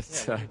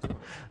 But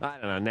I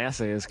don't know.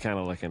 NASA is kind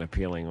of looking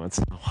appealing once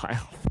in a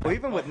while. Well,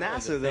 even with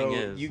NASA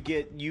though, you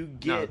get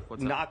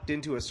knocked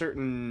into a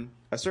certain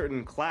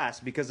class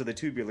because of the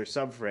tubular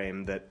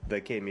subframe that the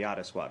K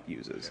Miata swap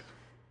uses.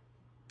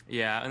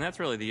 Yeah, and that's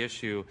really the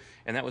issue,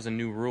 and that was a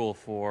new rule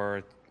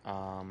for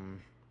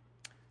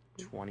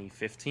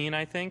 2015,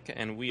 I think,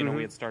 and we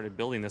had started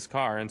building this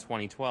car in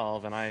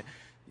 2012, and I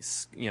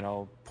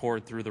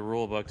poured through the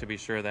rule book to be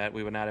sure that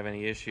we would not have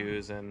any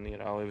issues, and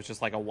it was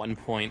just like a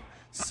 1-point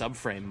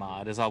subframe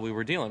mod is all we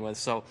were dealing with.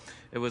 So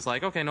it was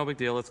like, okay, no big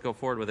deal, let's go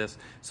forward with this.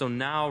 So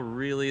now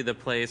really the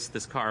place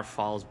this car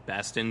falls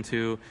best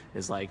into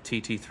is like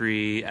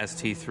TT3,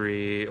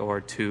 ST3, or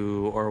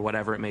 2, or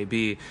whatever it may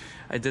be.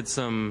 I did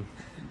some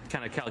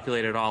kind of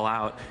calculated it all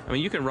out. I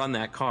mean, you can run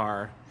that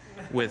car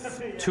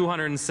with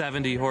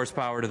 270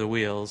 horsepower to the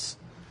wheels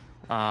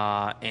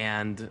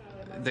and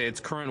its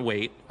current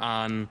weight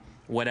on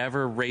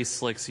whatever race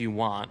slicks you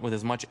want with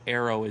as much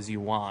aero as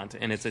you want,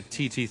 and it's a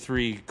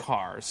TT3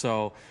 car.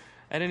 So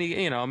at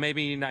any,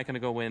 maybe you're not going to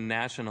go win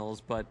nationals,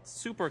 but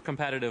super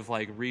competitive,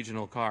 like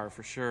regional car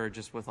for sure,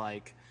 just with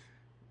like,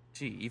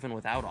 even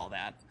without all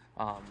that.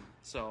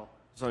 So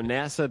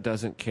NASA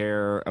doesn't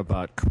care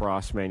about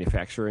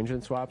cross-manufacturer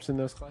engine swaps in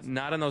those classes?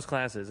 Not in those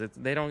classes.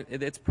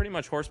 It's pretty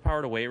much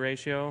horsepower to weight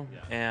ratio,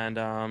 and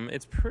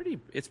it's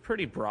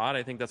pretty broad.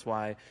 I think that's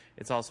why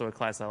it's also a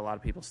class that a lot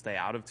of people stay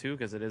out of too,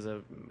 because it is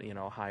a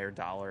higher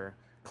dollar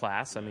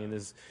class. I mean,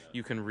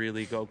 you can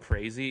really go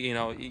crazy.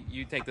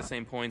 You take the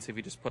same points if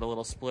you just put a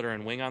little splitter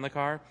and wing on the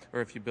car,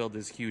 or if you build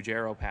this huge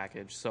aero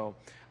package. So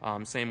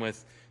same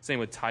with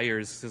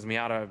tires, because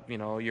Miata,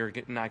 you're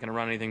not going to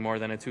run anything more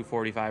than a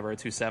 245 or a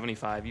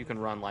 275. You can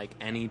run like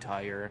any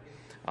tire.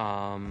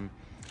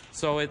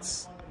 So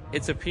it's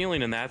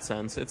appealing in that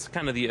sense. It's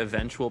kind of the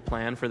eventual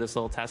plan for this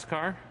little test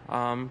car.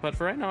 But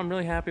for right now, I'm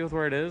really happy with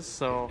where it is.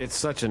 So it's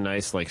such a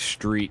nice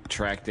street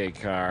track day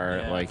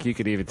car. Yeah. Like you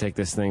could even take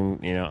this thing,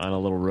 on a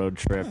little road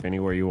trip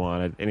anywhere you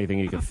wanted. Anything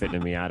you could fit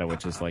in a Miata,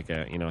 which is like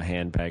a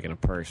handbag and a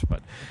purse.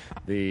 But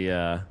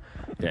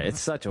it's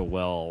such a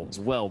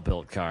well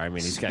built car. I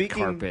mean, he's got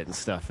carpet and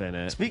stuff in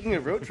it. Speaking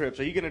of road trips,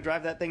 are you going to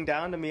drive that thing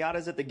down to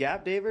Miatas at the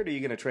Gap, David, or are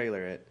you going to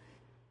trailer it?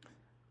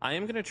 I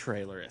am going to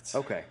trailer it.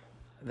 Okay.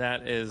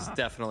 That is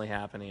definitely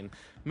happening.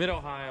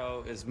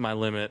 Mid-Ohio is my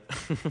limit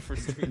for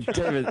street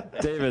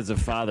David's a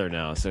father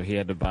now, so he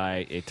had to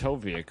buy a tow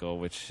vehicle,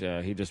 which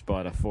he just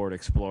bought a Ford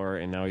Explorer,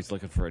 and now he's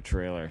looking for a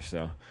trailer.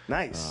 So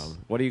nice.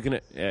 What are you gonna?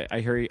 I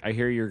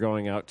hear you're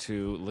going out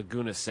to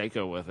Laguna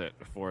Seca with it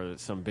for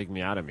some big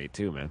Miata meet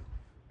too, man.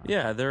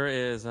 Yeah, there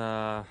is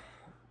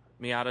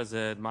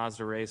Miatas at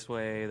Mazda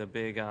Raceway, the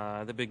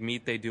big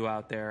meet they do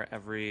out there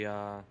every.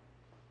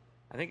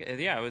 I think,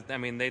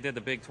 they did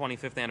the big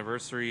 25th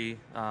anniversary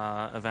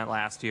event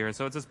last year.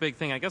 So it's this big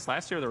thing. I guess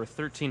last year there were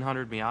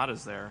 1,300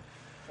 Miatas there,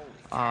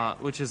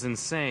 which is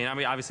insane. I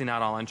mean, obviously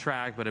not all on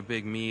track, but a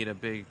big meet, a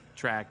big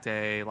track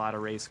day, a lot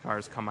of race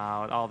cars come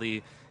out. All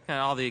the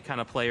kind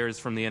of players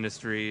from the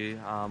industry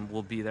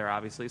will be there,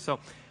 obviously. So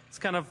it's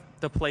kind of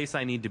the place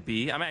I need to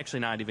be. I'm actually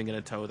not even going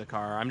to tow the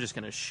car. I'm just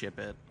going to ship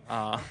it.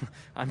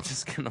 I'm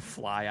just going to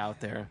fly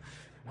out there.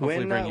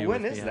 When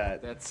is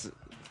that?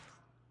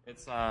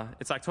 It's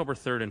October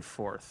 3rd and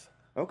 4th.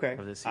 Okay.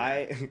 Of this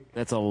year.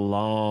 That's a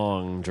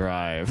long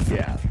drive.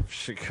 Yeah. From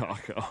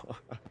Chicago.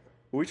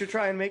 We should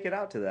try and make it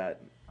out to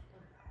that.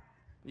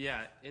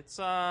 Yeah, it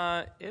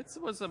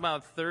was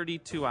about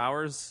 32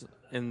 hours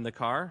in the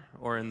car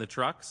or in the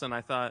trucks, and I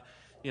thought,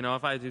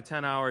 if I do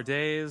 10-hour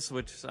days,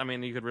 which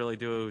you could really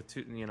do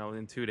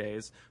in 2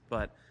 days,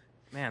 but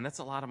man, that's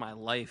a lot of my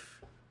life.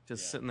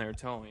 Just sitting there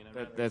towing.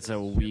 That's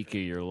a week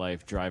of your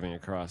life driving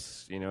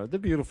across, the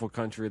beautiful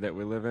country that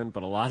we live in,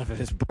 but a lot of it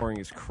is boring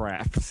as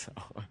crap. So,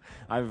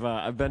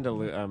 I've been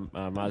to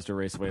Mazda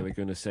Raceway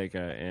Laguna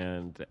Seca,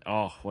 and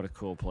what a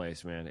cool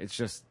place, man! It's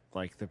just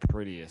like the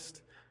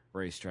prettiest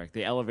racetrack.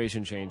 The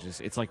elevation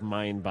changes; it's like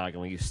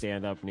mind-boggling. You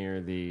stand up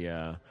near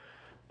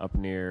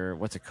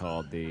what's it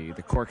called, the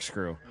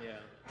corkscrew. Yeah.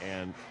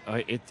 And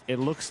it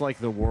looks like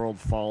the world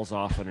falls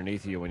off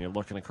underneath you when you're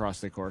looking across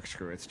the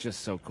corkscrew. It's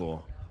just so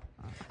cool.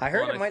 I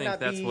heard it might not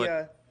be.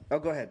 Oh,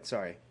 go ahead.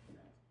 Sorry.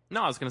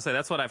 No, I was going to say,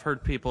 that's what I've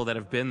heard people that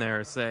have been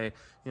there say,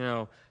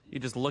 you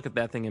just look at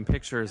that thing in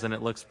pictures and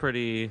it looks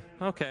pretty,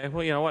 okay,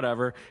 well,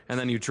 whatever. And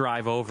then you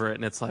drive over it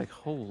and it's like,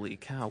 holy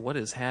cow, what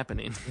is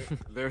happening?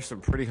 There's some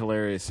pretty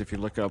hilarious, if you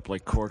look up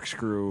like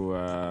corkscrew,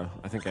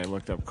 I think I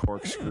looked up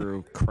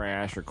corkscrew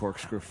crash or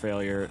corkscrew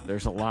failure.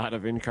 There's a lot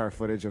of in-car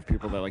footage of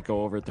people that like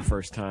go over it the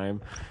first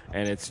time,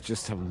 and it's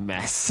just a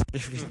mess.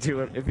 If you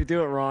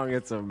do it wrong,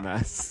 it's a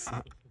mess.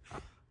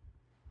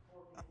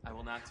 I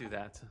will not do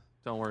that.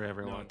 Don't worry,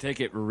 everyone. No, take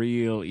it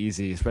real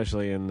easy,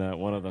 especially in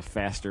one of the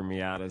faster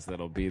Miatas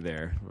that'll be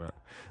there. But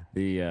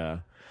the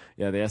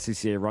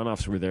SCCA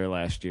runoffs were there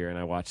last year, and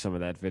I watched some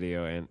of that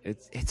video, and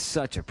it's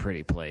such a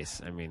pretty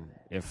place. I mean,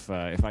 if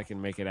I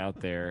can make it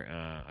out there,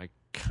 I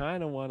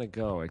kind of want to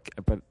go.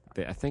 But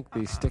I think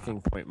the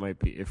sticking point might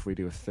be if we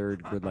do a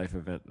third Grid Life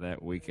event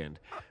that weekend,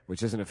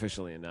 which isn't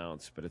officially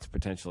announced, but it's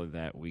potentially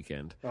that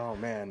weekend. Oh,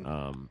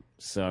 man.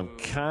 So I'm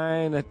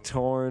kind of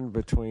torn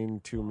between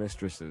two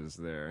mistresses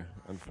there,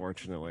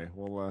 unfortunately.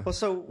 We'll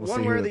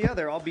one way or the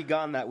other, I'll be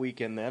gone that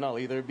weekend then. I'll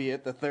either be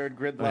at the third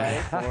Grid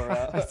Life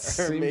or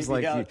maybe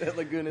like out at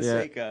Laguna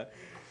Seca.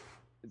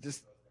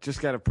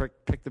 Just got to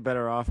pick the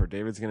better offer.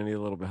 David's going to need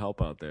a little bit of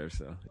help out there.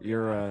 So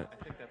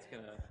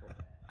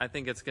I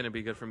think it's gonna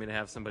be good for me to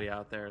have somebody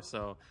out there.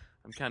 So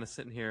I'm kind of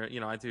sitting here.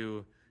 I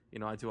do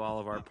all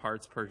of our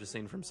parts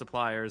purchasing from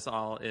suppliers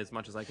as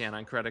much as I can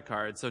on credit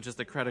cards. So just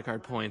the credit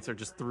card points are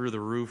just through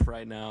the roof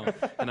right now.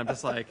 And I'm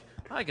just like,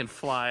 I can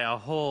fly a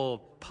whole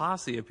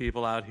posse of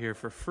people out here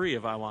for free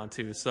if I want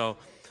to. So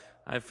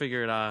I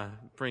figured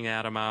bring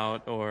Adam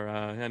out, or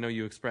I know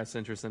you expressed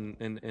interest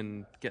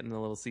in getting a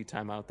little seat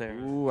time out there.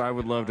 Ooh, I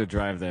would love to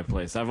drive that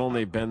place. I've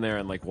only been there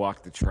and like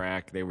walked the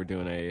track. They were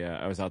doing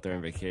I was out there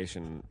on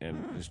vacation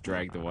and just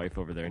dragged the wife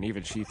over there, and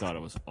even she thought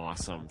it was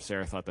awesome.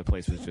 Sarah thought the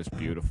place was just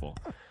beautiful.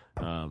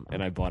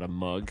 And I bought a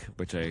mug,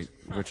 which I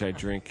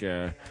drink.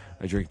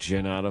 I drink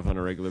gin out of on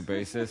a regular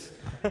basis,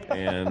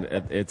 and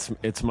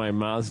it's my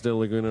Mazda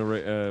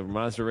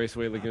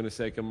Raceway Laguna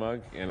Seca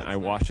mug, and I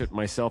wash it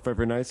myself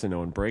every night so no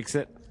one breaks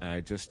it. I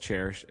just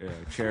cherish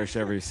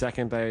every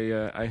second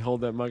I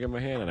hold that mug in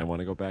my hand, and I want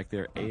to go back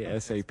there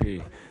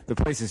ASAP. The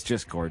place is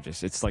just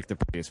gorgeous. It's like the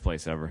prettiest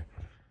place ever.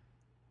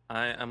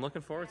 I'm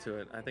looking forward to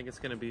it. I think it's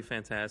going to be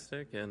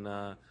fantastic, and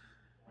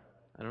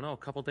I don't know, a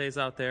couple days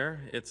out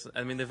there.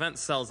 The event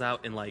sells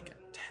out in like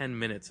 10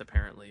 minutes,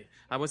 apparently.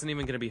 I wasn't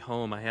even going to be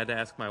home. I had to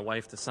ask my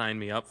wife to sign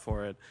me up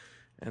for it.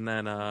 And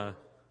then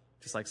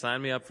just like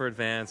sign me up for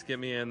advance, get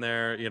me in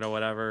there,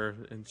 whatever.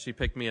 And she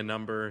picked me a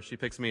number. She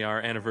picks me our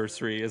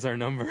anniversary as our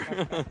number.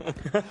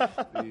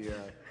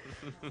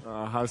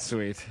 How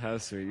sweet.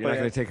 You're not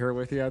going to take her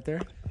with you out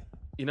there?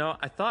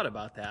 I thought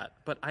about that,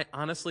 but I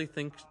honestly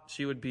think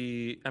she would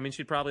be,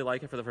 she'd probably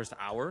like it for the first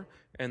hour,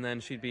 and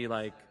then she'd be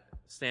like,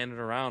 standing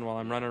around while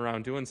I'm running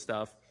around doing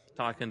stuff,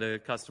 talking to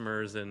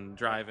customers and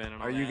driving. And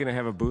all Are you going to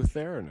have a booth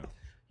there or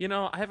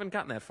no? I haven't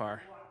gotten that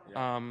far.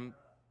 Yeah.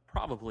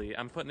 Probably.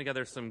 I'm putting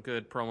together some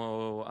good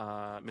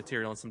promo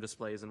material and some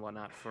displays and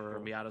whatnot for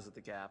Miatas at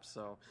the Gap.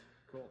 So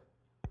cool.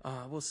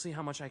 We'll see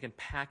how much I can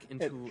pack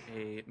into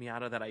a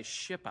Miata that I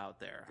ship out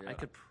there. Yeah. I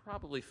could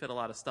probably fit a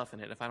lot of stuff in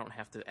it if I don't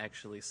have to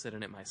actually sit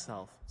in it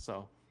myself.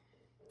 So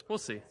we'll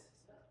see.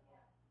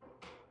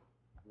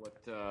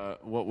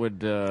 What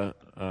would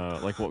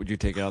you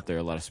take out there?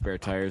 A lot of spare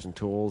tires and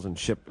tools, and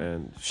ship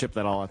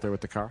that all out there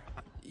with the car?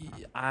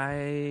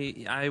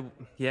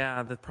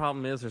 The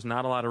problem is there's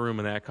not a lot of room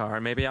in that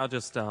car. Maybe I'll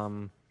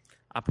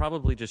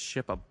probably just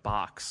ship a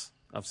box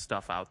of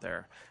stuff out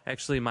there.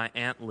 Actually, my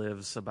aunt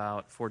lives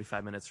about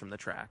 45 minutes from the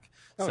track.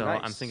 So nice.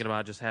 I'm thinking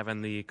about just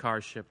having the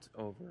car shipped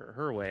over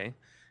her way,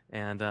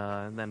 and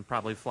then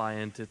probably fly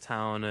into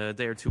town a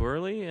day or two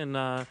early and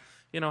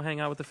hang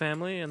out with the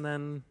family, and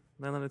then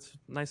it's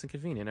nice and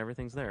convenient.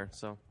 Everything's there.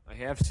 So I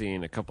have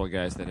seen a couple of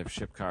guys that have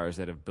shipped cars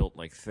that have built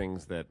like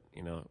things that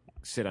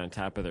sit on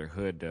top of their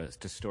hood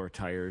to store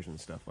tires and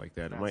stuff like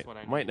that. It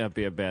might not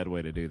be a bad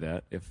way to do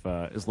that if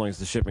as long as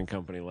the shipping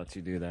company lets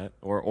you do that,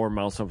 or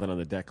mount something on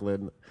the deck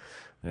lid.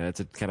 It's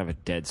a kind of a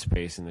dead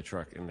space in the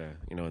truck, in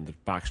the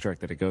box truck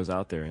that it goes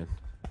out there in.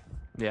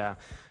 Yeah.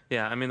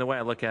 The way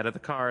I look at it, the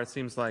car, it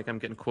seems like I'm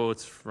getting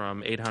quotes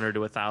from $800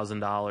 to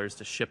 $1,000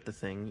 to ship the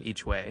thing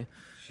each way.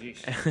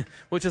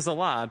 Which is a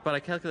lot, but I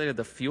calculated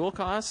the fuel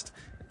cost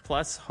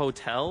plus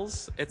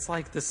hotels, it's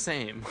like the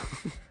same.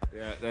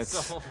 Yeah,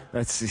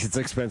 it's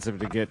expensive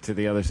to get to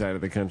the other side of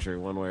the country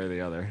one way or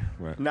the other.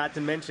 But, not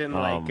to mention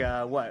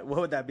what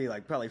would that be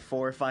like? Probably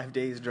 4 or 5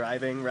 days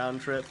driving round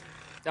trip.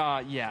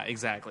 Yeah,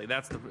 exactly.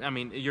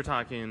 You're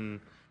talking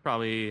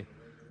probably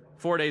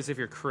 4 days if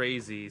you're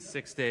crazy,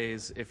 6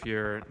 days if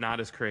you're not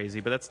as crazy,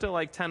 but that's still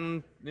like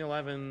 10,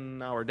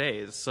 11 hour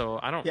days. So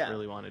I don't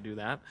really want to do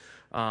that.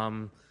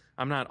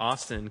 I'm not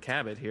Austin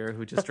Cabot here,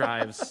 who just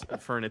drives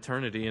for an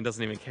eternity and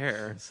doesn't even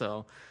care.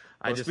 So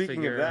I just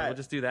figure we'll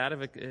just do that.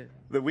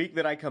 The week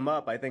that I come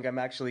up, I think I'm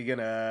actually going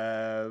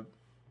to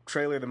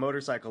trailer the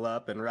motorcycle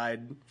up and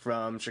ride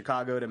from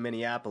Chicago to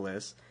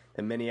Minneapolis,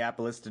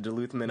 Minneapolis to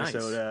Duluth,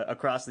 Minnesota,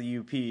 across the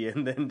UP,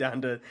 and then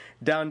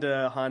down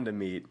to Honda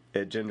meet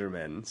at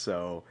Gingerman.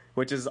 So,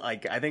 which is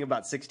like I think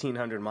about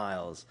 1,600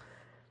 miles.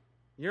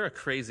 You're a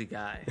crazy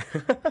guy.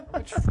 How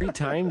much free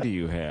time do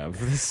you have?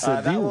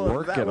 Do you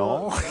work at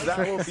all?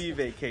 That will be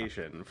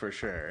vacation for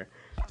sure.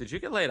 Did you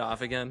get laid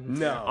off again?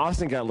 No. Yeah,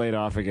 Austin got laid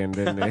off again,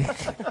 didn't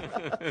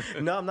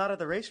he? No, I'm not at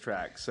the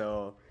racetrack,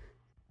 so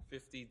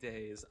 50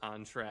 days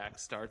on track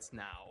starts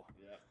now.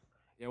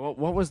 Yeah.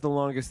 What was the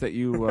longest that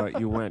you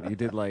went? You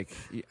did like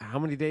how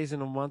many days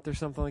in a month or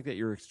something like that?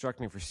 You were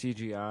instructing for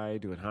CGI,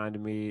 doing Honda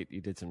meet.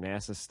 You did some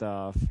NASA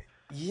stuff.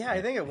 Yeah,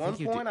 I think at one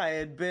point I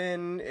had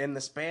been in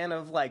the span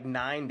of like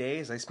 9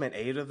 days. I spent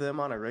 8 of them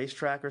on a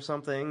racetrack or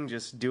soming,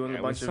 just doing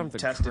a bunch of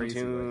testing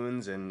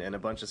tunes and a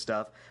bunch of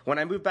stuff. When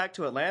I moved back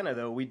to Atlanta,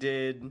 though, we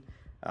did.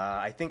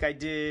 I think I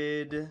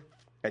did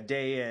a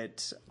day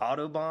at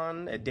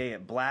Autobahn, a day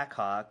at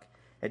Blackhawk,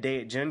 a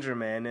day at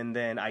Gingerman, and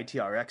then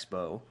ITR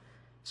Expo.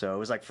 So it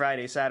was like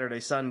Friday,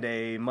 Saturday,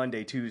 Sunday,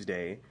 Monday,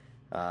 Tuesday,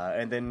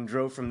 and then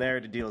drove from there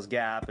to Deals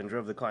Gap and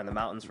drove the car in the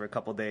mountains for a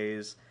couple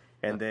days.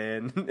 And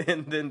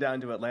then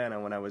down to Atlanta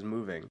when I was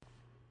moving.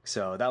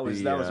 So that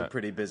was a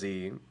pretty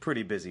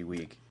busy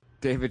week.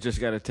 David just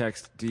got a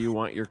text. Do you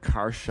want your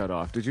car shut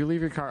off? Did you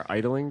leave your car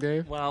idling,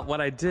 Dave? Well,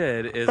 what I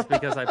did is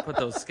because I put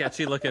those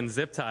sketchy looking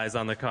zip ties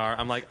on the car,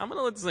 I'm like, I'm going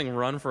to let this thing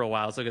run for a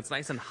while so it gets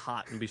nice and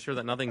hot and be sure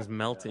that nothing's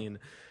melting.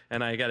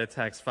 And I got a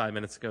text 5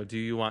 minutes ago, do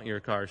you want your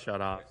car shut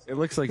off? It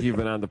looks like you've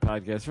been on the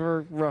podcast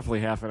for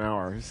roughly half an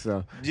hour.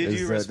 So did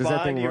you respond? Does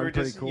that thing run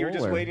pretty cool, you were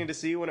just waiting to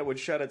see when it would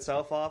shut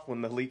itself off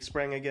when the leak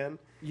sprang again?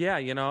 Yeah,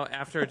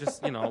 after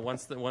just,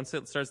 once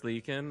it starts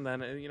leaking,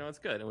 then, it's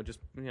good. It would just,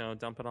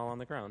 dump it all on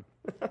the ground.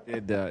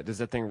 Does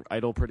that thing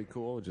idle pretty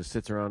cool? It just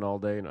sits around all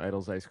day and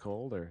idles ice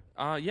cold? Or?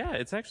 Yeah,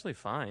 it's actually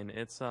fine.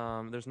 It's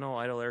there's no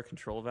idle air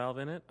control valve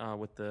in it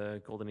with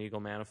the Golden Eagle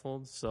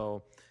manifold.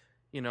 So,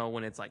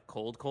 when it's like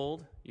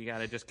cold, you got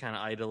to just kind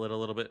of idle it a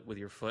little bit with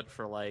your foot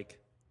for like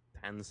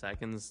 10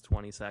 seconds,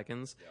 20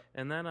 seconds,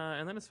 and then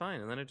it's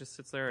fine. And then it just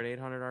sits there at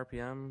 800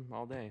 RPM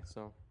all day.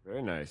 So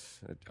very nice.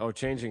 Oh,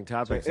 changing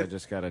topics. I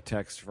just got a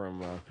text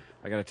from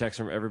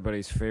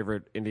everybody's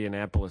favorite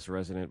Indianapolis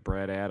resident,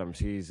 Brad Adams.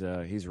 He's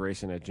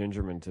racing at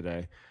Gingerman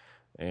today,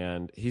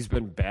 and he's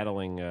been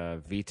battling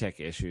VTEC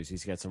issues.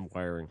 He's got some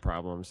wiring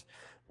problems.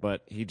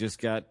 But he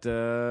just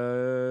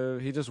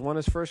won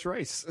his first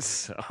race.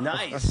 So.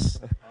 Nice.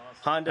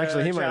 Honda.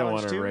 Actually, he might have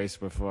won a race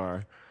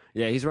before.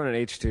 Yeah, he's running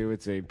H2.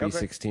 It's a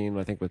B16,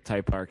 I think, with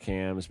Type R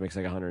cams. Makes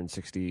like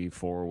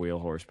 164 wheel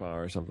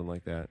horsepower or something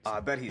like that.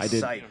 I bet he's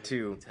psyched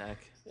too. VTEC.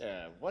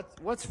 Yeah.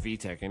 What's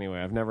VTEC anyway?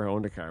 I've never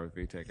owned a car with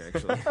VTEC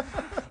actually.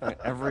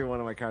 Every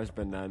one of my cars has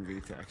been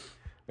non-VTEC.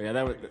 But yeah,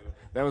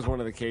 that was one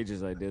of the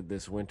cages I did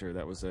this winter.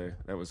 That was a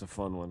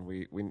fun one.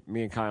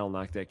 Me and Kyle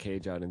knocked that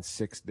cage out in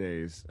 6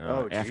 days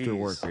after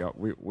work.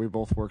 We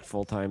both worked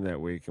full time that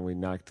week, and we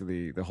knocked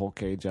the whole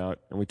cage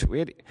out. And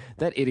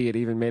that idiot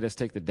even made us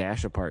take the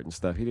dash apart and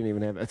stuff. He didn't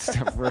even have that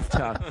stuff ripped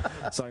out.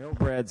 So I hope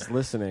Brad's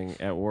listening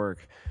at work.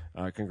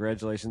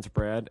 Congratulations,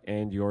 Brad,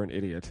 and you're an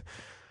idiot.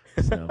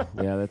 So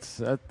yeah,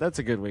 that's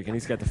a good week, and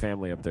he's got the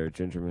family up there at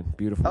Gingerman.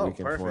 Beautiful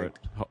weekend perfect.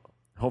 for it.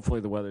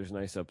 Hopefully the weather's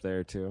nice up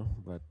there too.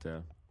 But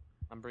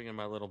I'm bringing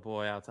my little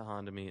boy out to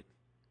Honda meet.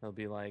 He'll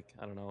be like,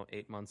 I don't know,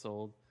 8 months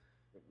old.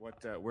 Where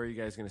are you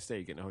guys going to stay?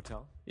 You getting a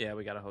hotel? Yeah,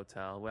 we got a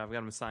hotel. I've got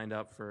him signed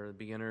up for the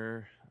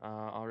beginner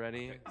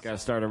already. Got to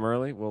start him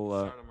early.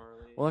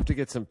 We'll have to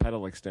get some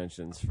pedal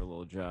extensions for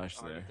little Josh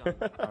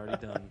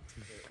Already done.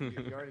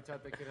 You already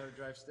taught that kid how to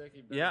drive stick?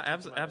 Yeah,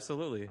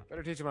 absolutely.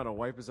 Better teach him how to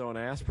wipe his own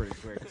ass pretty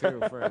quick,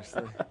 too, first.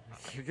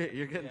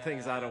 You're getting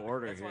things out of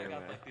order here, man. That's why I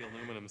got like the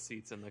aluminum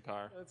seats in the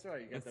car. That's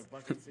right. You got the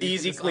bucket seats.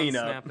 Easy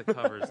cleanup. Snap the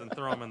covers and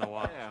throw them in the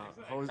water. Yeah,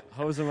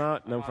 hose them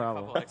out, no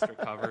problem. A couple extra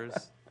covers.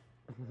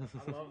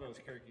 I love those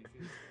Kirky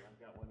seats. I've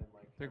got one in my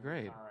They're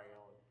great. car I own.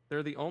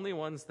 They're the only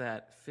ones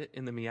that fit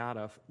in the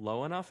Miata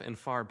low enough and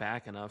far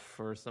back enough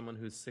for someone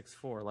who's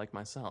 6'4" like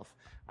myself.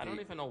 I don't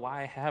even know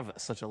why I have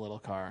such a little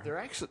car. They're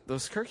actually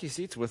those Kirky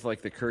seats with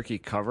like the Kirky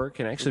cover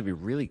can actually be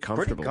really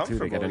comfortable too.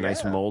 They got a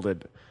nice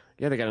molded,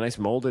 they got a nice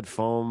molded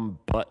foam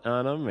butt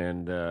on them,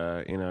 and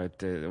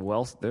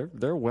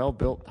they're well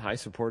built, high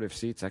supportive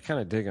seats. I kind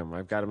of dig them.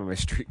 I've got them in my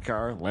street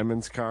car,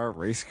 Lemon's car,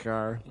 race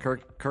car.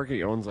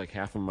 Kirky owns like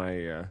half of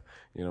my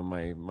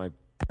my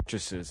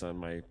purchases on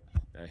my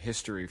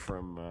history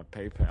from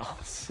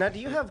PayPal. Now, do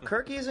you have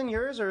Kirkys in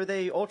yours, or are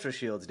they Ultra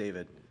Shields,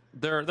 David?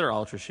 They're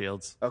Ultra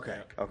Shields. Okay.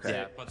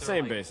 Yeah, but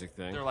same basic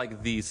thing. They're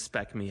like the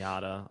spec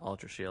Miata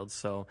Ultra Shields,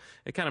 so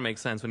it kind of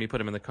makes sense when you put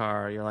them in the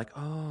car. You're like,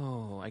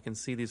 oh, I can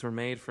see these were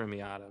made for a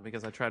Miata,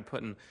 because I tried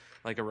putting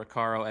like a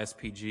Recaro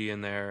SPG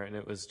in there, and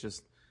it was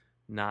just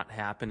not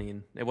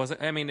happening. It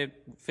wasn't. I mean, it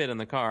fit in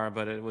the car,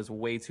 but it was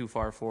way too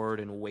far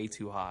forward and way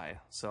too high.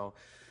 So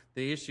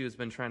the issue has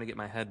been trying to get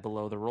my head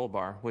below the roll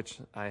bar, which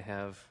I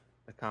have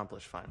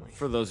accomplished finally.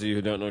 For those of you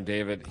who don't know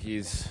David,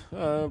 he's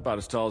about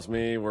as tall as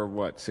me. We're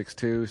what,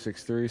 6'2",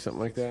 6'3",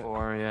 something like that?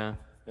 6'4",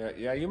 yeah.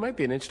 Yeah, you might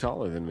be an inch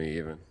taller than me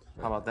even.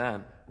 How about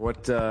that?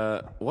 What do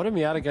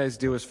Miata guys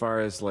do as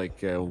far as like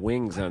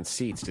wings on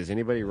seats? Does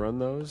anybody run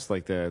those,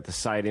 like the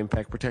side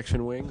impact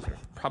protection wings?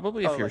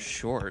 Probably if you're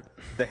short.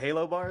 The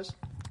halo bars.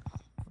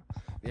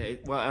 Yeah,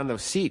 well, on the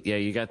seat, yeah,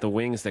 you got the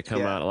wings that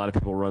come out. A lot of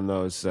people run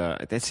those.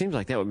 That seems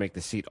like that would make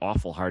the seat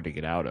awful hard to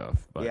get out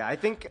of. But. Yeah, I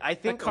think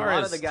a car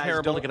lot of the guys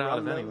terrible don't to get out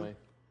of them. anyway.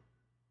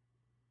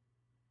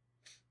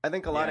 I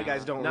think a lot of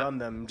guys don't run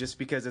them just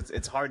because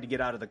it's hard to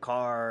get out of the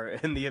car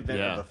in the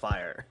event of a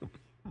fire.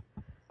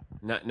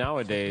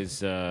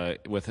 Nowadays,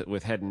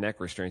 with head and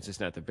neck restraints, it's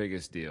not the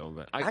biggest deal.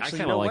 But I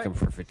kind of like them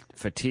for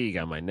fatigue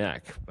on my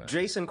neck. But.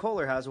 Jason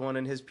Kohler has one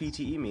in his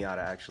PTE Miata,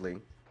 actually.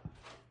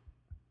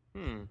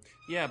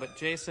 Yeah, but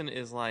Jason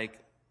is like,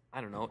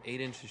 I don't know,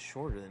 8 inches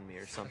shorter than me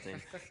or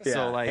something. Yeah.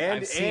 So like,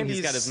 I've seen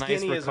he's got his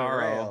nice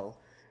Recaro.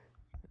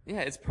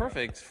 Yeah, it's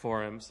perfect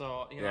for him.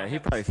 So he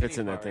probably fits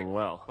in that thing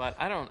well. But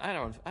I don't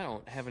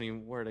have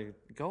anywhere to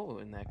go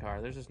in that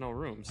car. There's just no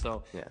room.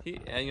 So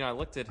I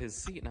looked at his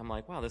seat and I'm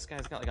like, wow, this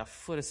guy's got like a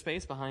foot of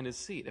space behind his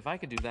seat. If I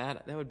could do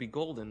that, that would be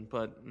golden.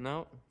 But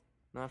no,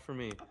 not for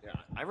me. Yeah,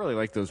 I really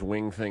like those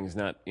wing things.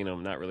 Not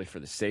really for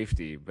the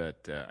safety,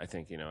 but I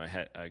think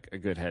a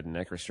good head and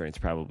neck restraint's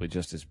probably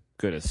just as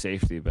good as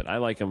safety. But I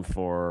like them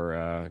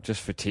for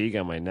just fatigue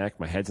on my neck.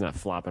 My head's not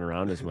flopping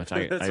around as much.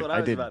 I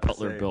did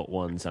Butler built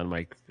ones on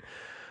my.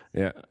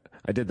 Yeah,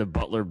 I did the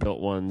Butler built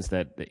ones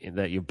that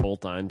you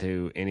bolt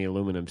onto any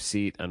aluminum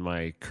seat on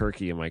my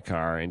Kirky in my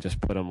car and just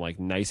put them like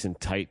nice and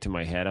tight to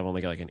my head. I've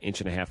only got like 1.5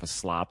 inches of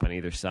slop on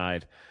either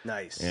side.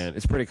 Nice. And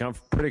it's pretty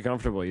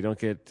comfortable. You don't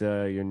get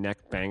your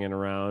neck banging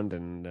around,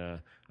 and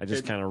I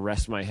just kind of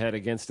rest my head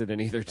against it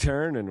in either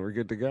turn, and we're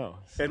good to go.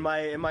 In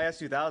my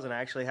S2000, I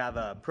actually have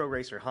a Pro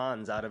Racer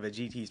Hans out of a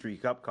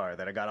GT3 Cup car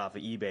that I got off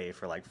of eBay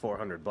for like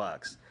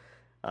 $400.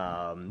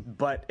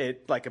 But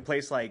like a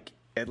place like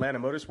Atlanta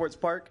Motorsports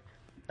Park,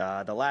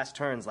 the last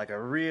turn's like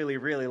a really,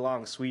 really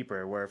long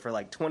sweeper where for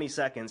like 20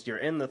 seconds you're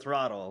in the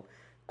throttle,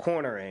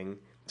 cornering,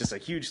 just a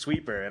huge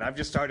sweeper, and I've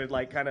just started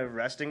like kind of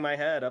resting my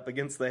head up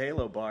against the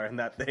halo bar and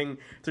that thing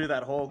through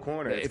that whole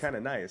corner. It's kind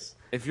of nice.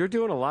 If you're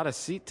doing a lot of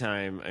seat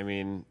time, I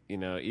mean,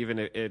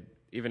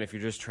 even if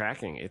you're just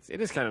tracking, it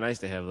is kind of nice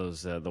to have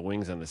those the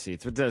wings on the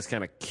seats. It does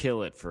kind of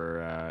kill it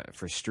for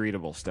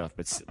streetable stuff,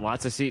 but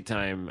lots of seat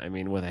time. I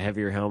mean, with a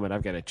heavier helmet,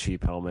 I've got a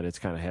cheap helmet. It's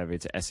kind of heavy.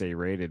 It's SA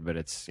rated, but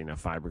it's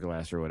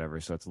fiberglass or whatever,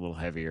 so it's a little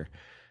heavier.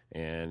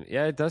 And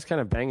yeah, it does kind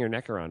of bang your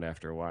neck around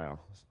after a while.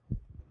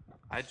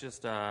 I'm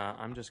just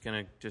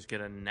gonna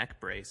get a neck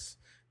brace.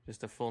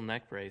 Just a full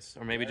neck brace,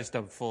 or maybe just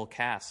a full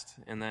cast,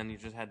 and then your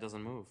head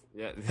doesn't move.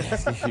 Yeah,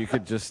 you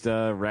could just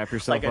wrap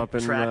yourself up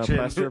in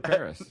plaster of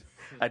Paris.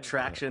 A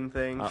traction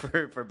thing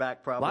for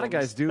back problems. A lot of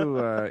guys do.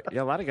 A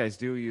lot of guys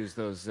do use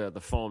those the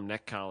foam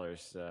neck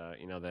collars. A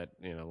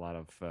lot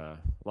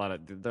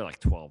of they're like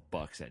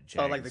 $12 at Jags.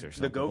 Oh, like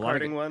the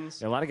go-karting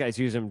ones. A lot of guys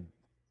use them.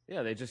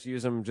 Yeah, they just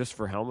use them just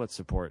for helmet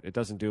support. It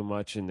doesn't do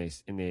much in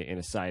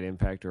a side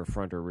impact or a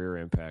front or rear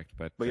impact,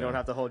 but you don't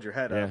have to hold your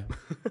head up.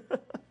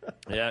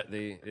 Yeah,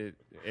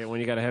 when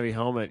you got a heavy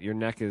helmet, your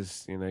neck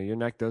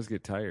does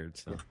get tired.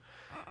 So,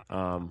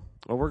 well,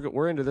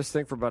 we're into this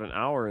thing for about an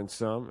hour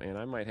and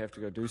I might have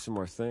to go do some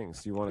more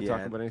things. Do you want to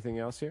talk about anything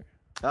else here?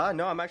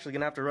 No, I'm actually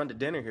gonna have to run to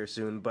dinner here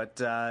soon. But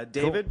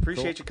David,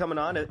 appreciate you coming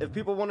on. If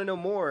people want to know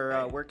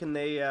more, where can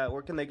they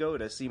go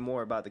to see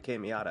more about the K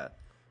Miata?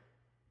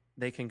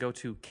 They can go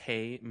to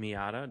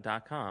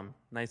kmiata.com.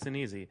 Nice and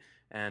easy.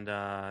 And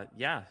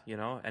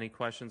any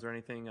questions or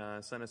anything,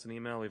 send us an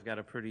email. We've got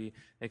a pretty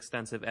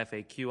extensive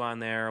FAQ on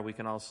there. We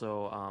can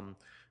also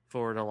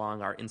forward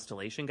along our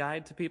installation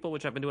guide to people,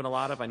 which I've been doing a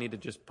lot of. I need to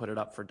just put it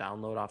up for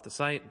download off the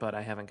site, but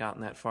I haven't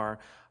gotten that far.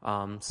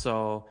 Lots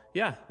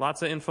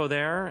of info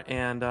there,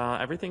 and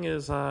everything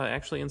is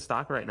actually in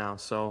stock right now,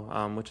 so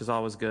which is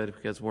always good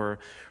because we're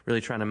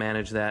really trying to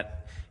manage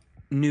that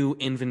new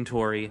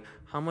inventory.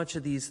 How much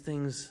of these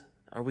things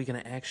are we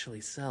going to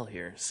actually sell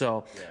here?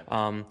 So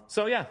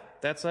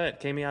that's it.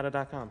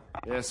 kmiata.com.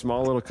 Yeah,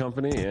 small little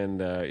company,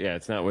 and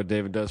it's not what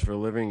David does for a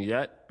living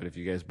yet. But if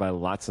you guys buy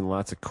lots and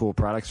lots of cool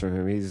products from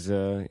him,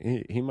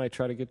 he might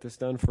try to get this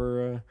done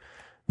for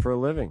a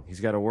living. He's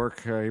got to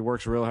work. He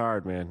works real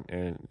hard, man,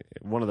 and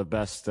one of the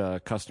best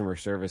customer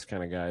service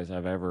kind of guys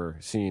I've ever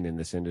seen in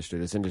this industry.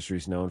 This industry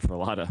is known for a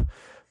lot of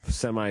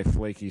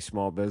semi-flaky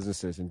small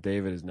businesses, and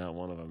David is not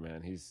one of them,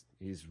 man. He's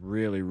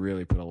really,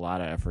 really put a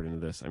lot of effort into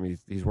this. I mean,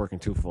 he's working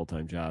 2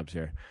 full-time jobs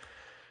here,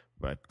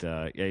 but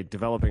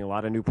developing a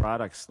lot of new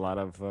products, a lot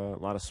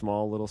of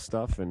small little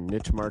stuff and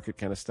niche market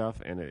kind of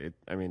stuff. And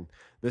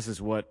this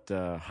is what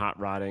hot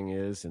rodding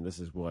is, and this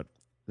is what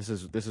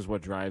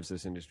drives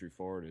this industry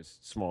forward, is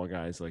small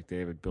guys like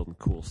David building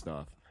cool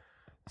stuff.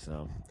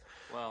 So,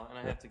 well, and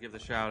I have to give the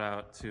shout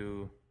out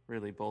to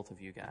really both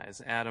of you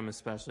guys. Adam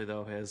especially,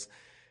 though, has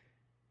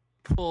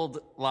pulled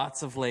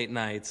lots of late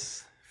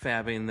nights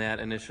fabbing that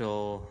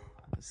initial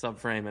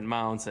subframe and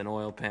mounts and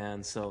oil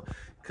pans. So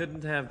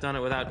couldn't have done it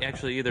without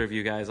actually either of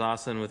you guys.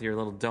 Austin with your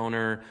little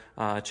donor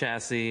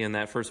chassis, and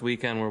that first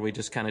weekend where we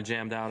just kind of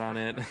jammed out on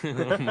it.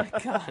 Oh my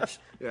gosh!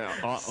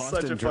 Yeah,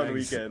 such a fun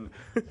weekend.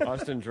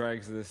 Austin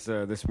drags this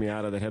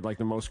Miata that had like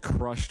the most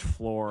crushed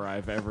floor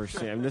I've ever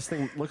seen. I mean, this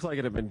thing looks like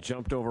it had been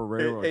jumped over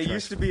railroad It tracks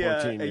used to for be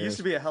 14 years. It used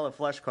to be a hella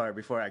flush car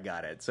before I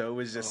got it, so it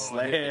was just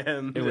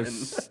slammed. It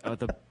was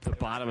the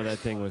bottom of that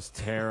thing was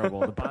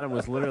terrible. The bottom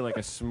was literally like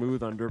a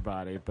smooth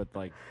underbody, but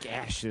like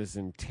gashes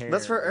and tears.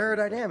 That's for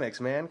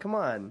aerodynamics, man. Come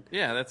on.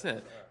 Yeah, that's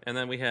it. And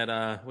then we had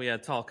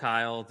Tall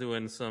Kyle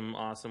doing some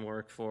awesome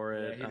work for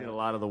it. Yeah, he did a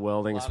lot of the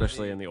welding,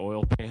 especially in the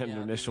oil pan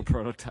initial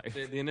prototype.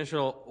 The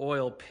initial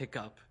oil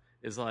pickup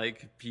is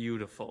like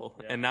beautiful,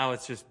 and now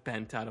it's just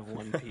bent out of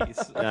one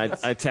piece.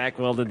 I tack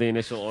welded the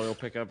initial oil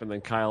pickup, and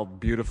then Kyle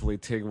beautifully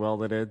TIG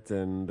welded it,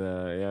 and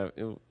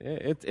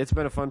it's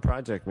been a fun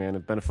project, man.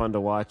 It's been fun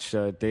to watch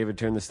David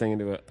turn this thing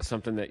into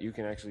something that you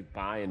can actually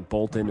buy and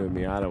bolt into a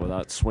Miata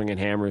without swinging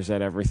hammers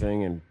at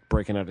everything and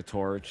breaking out a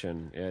torch,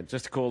 and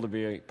just cool to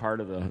be a part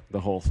of the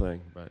whole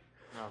thing. But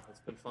it's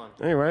been fun.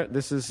 Anyway,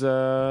 this is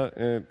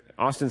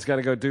Austin's got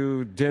to go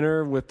do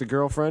dinner with the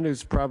girlfriend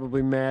who's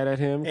probably mad at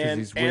him because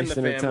he's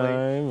wasting her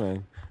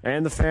time,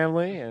 and the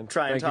family. And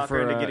try and talk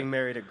her into getting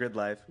married at Grid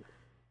Life.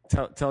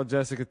 Tell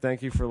Jessica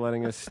thank you for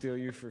letting us steal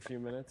you for a few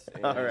minutes.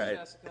 And, all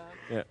right.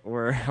 Yeah,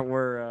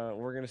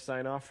 we're gonna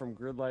sign off from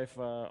Grid Life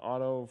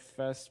Auto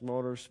Fest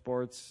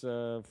Motorsports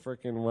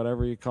frickin'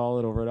 whatever you call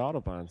it over at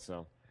Autobahn.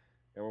 So.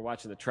 And we're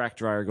watching the track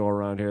dryer go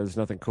around here. There's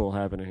nothing cool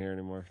happening here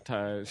anymore.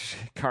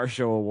 Car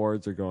show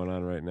awards are going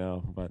on right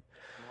now. But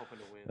I'm hoping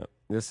to win.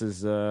 This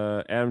is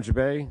Adam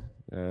Jabay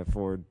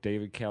for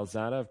David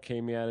Calzada of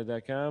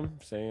KMiata.com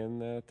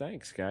saying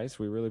thanks, guys.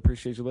 We really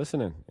appreciate you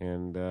listening.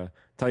 And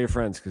tell your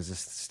friends because this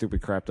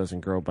stupid crap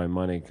doesn't grow by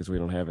money because we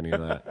don't have any of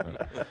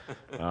that.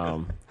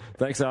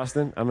 Thanks,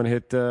 Austin. I'm going to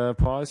hit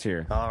pause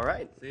here. All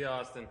right. See you,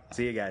 Austin.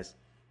 See you guys.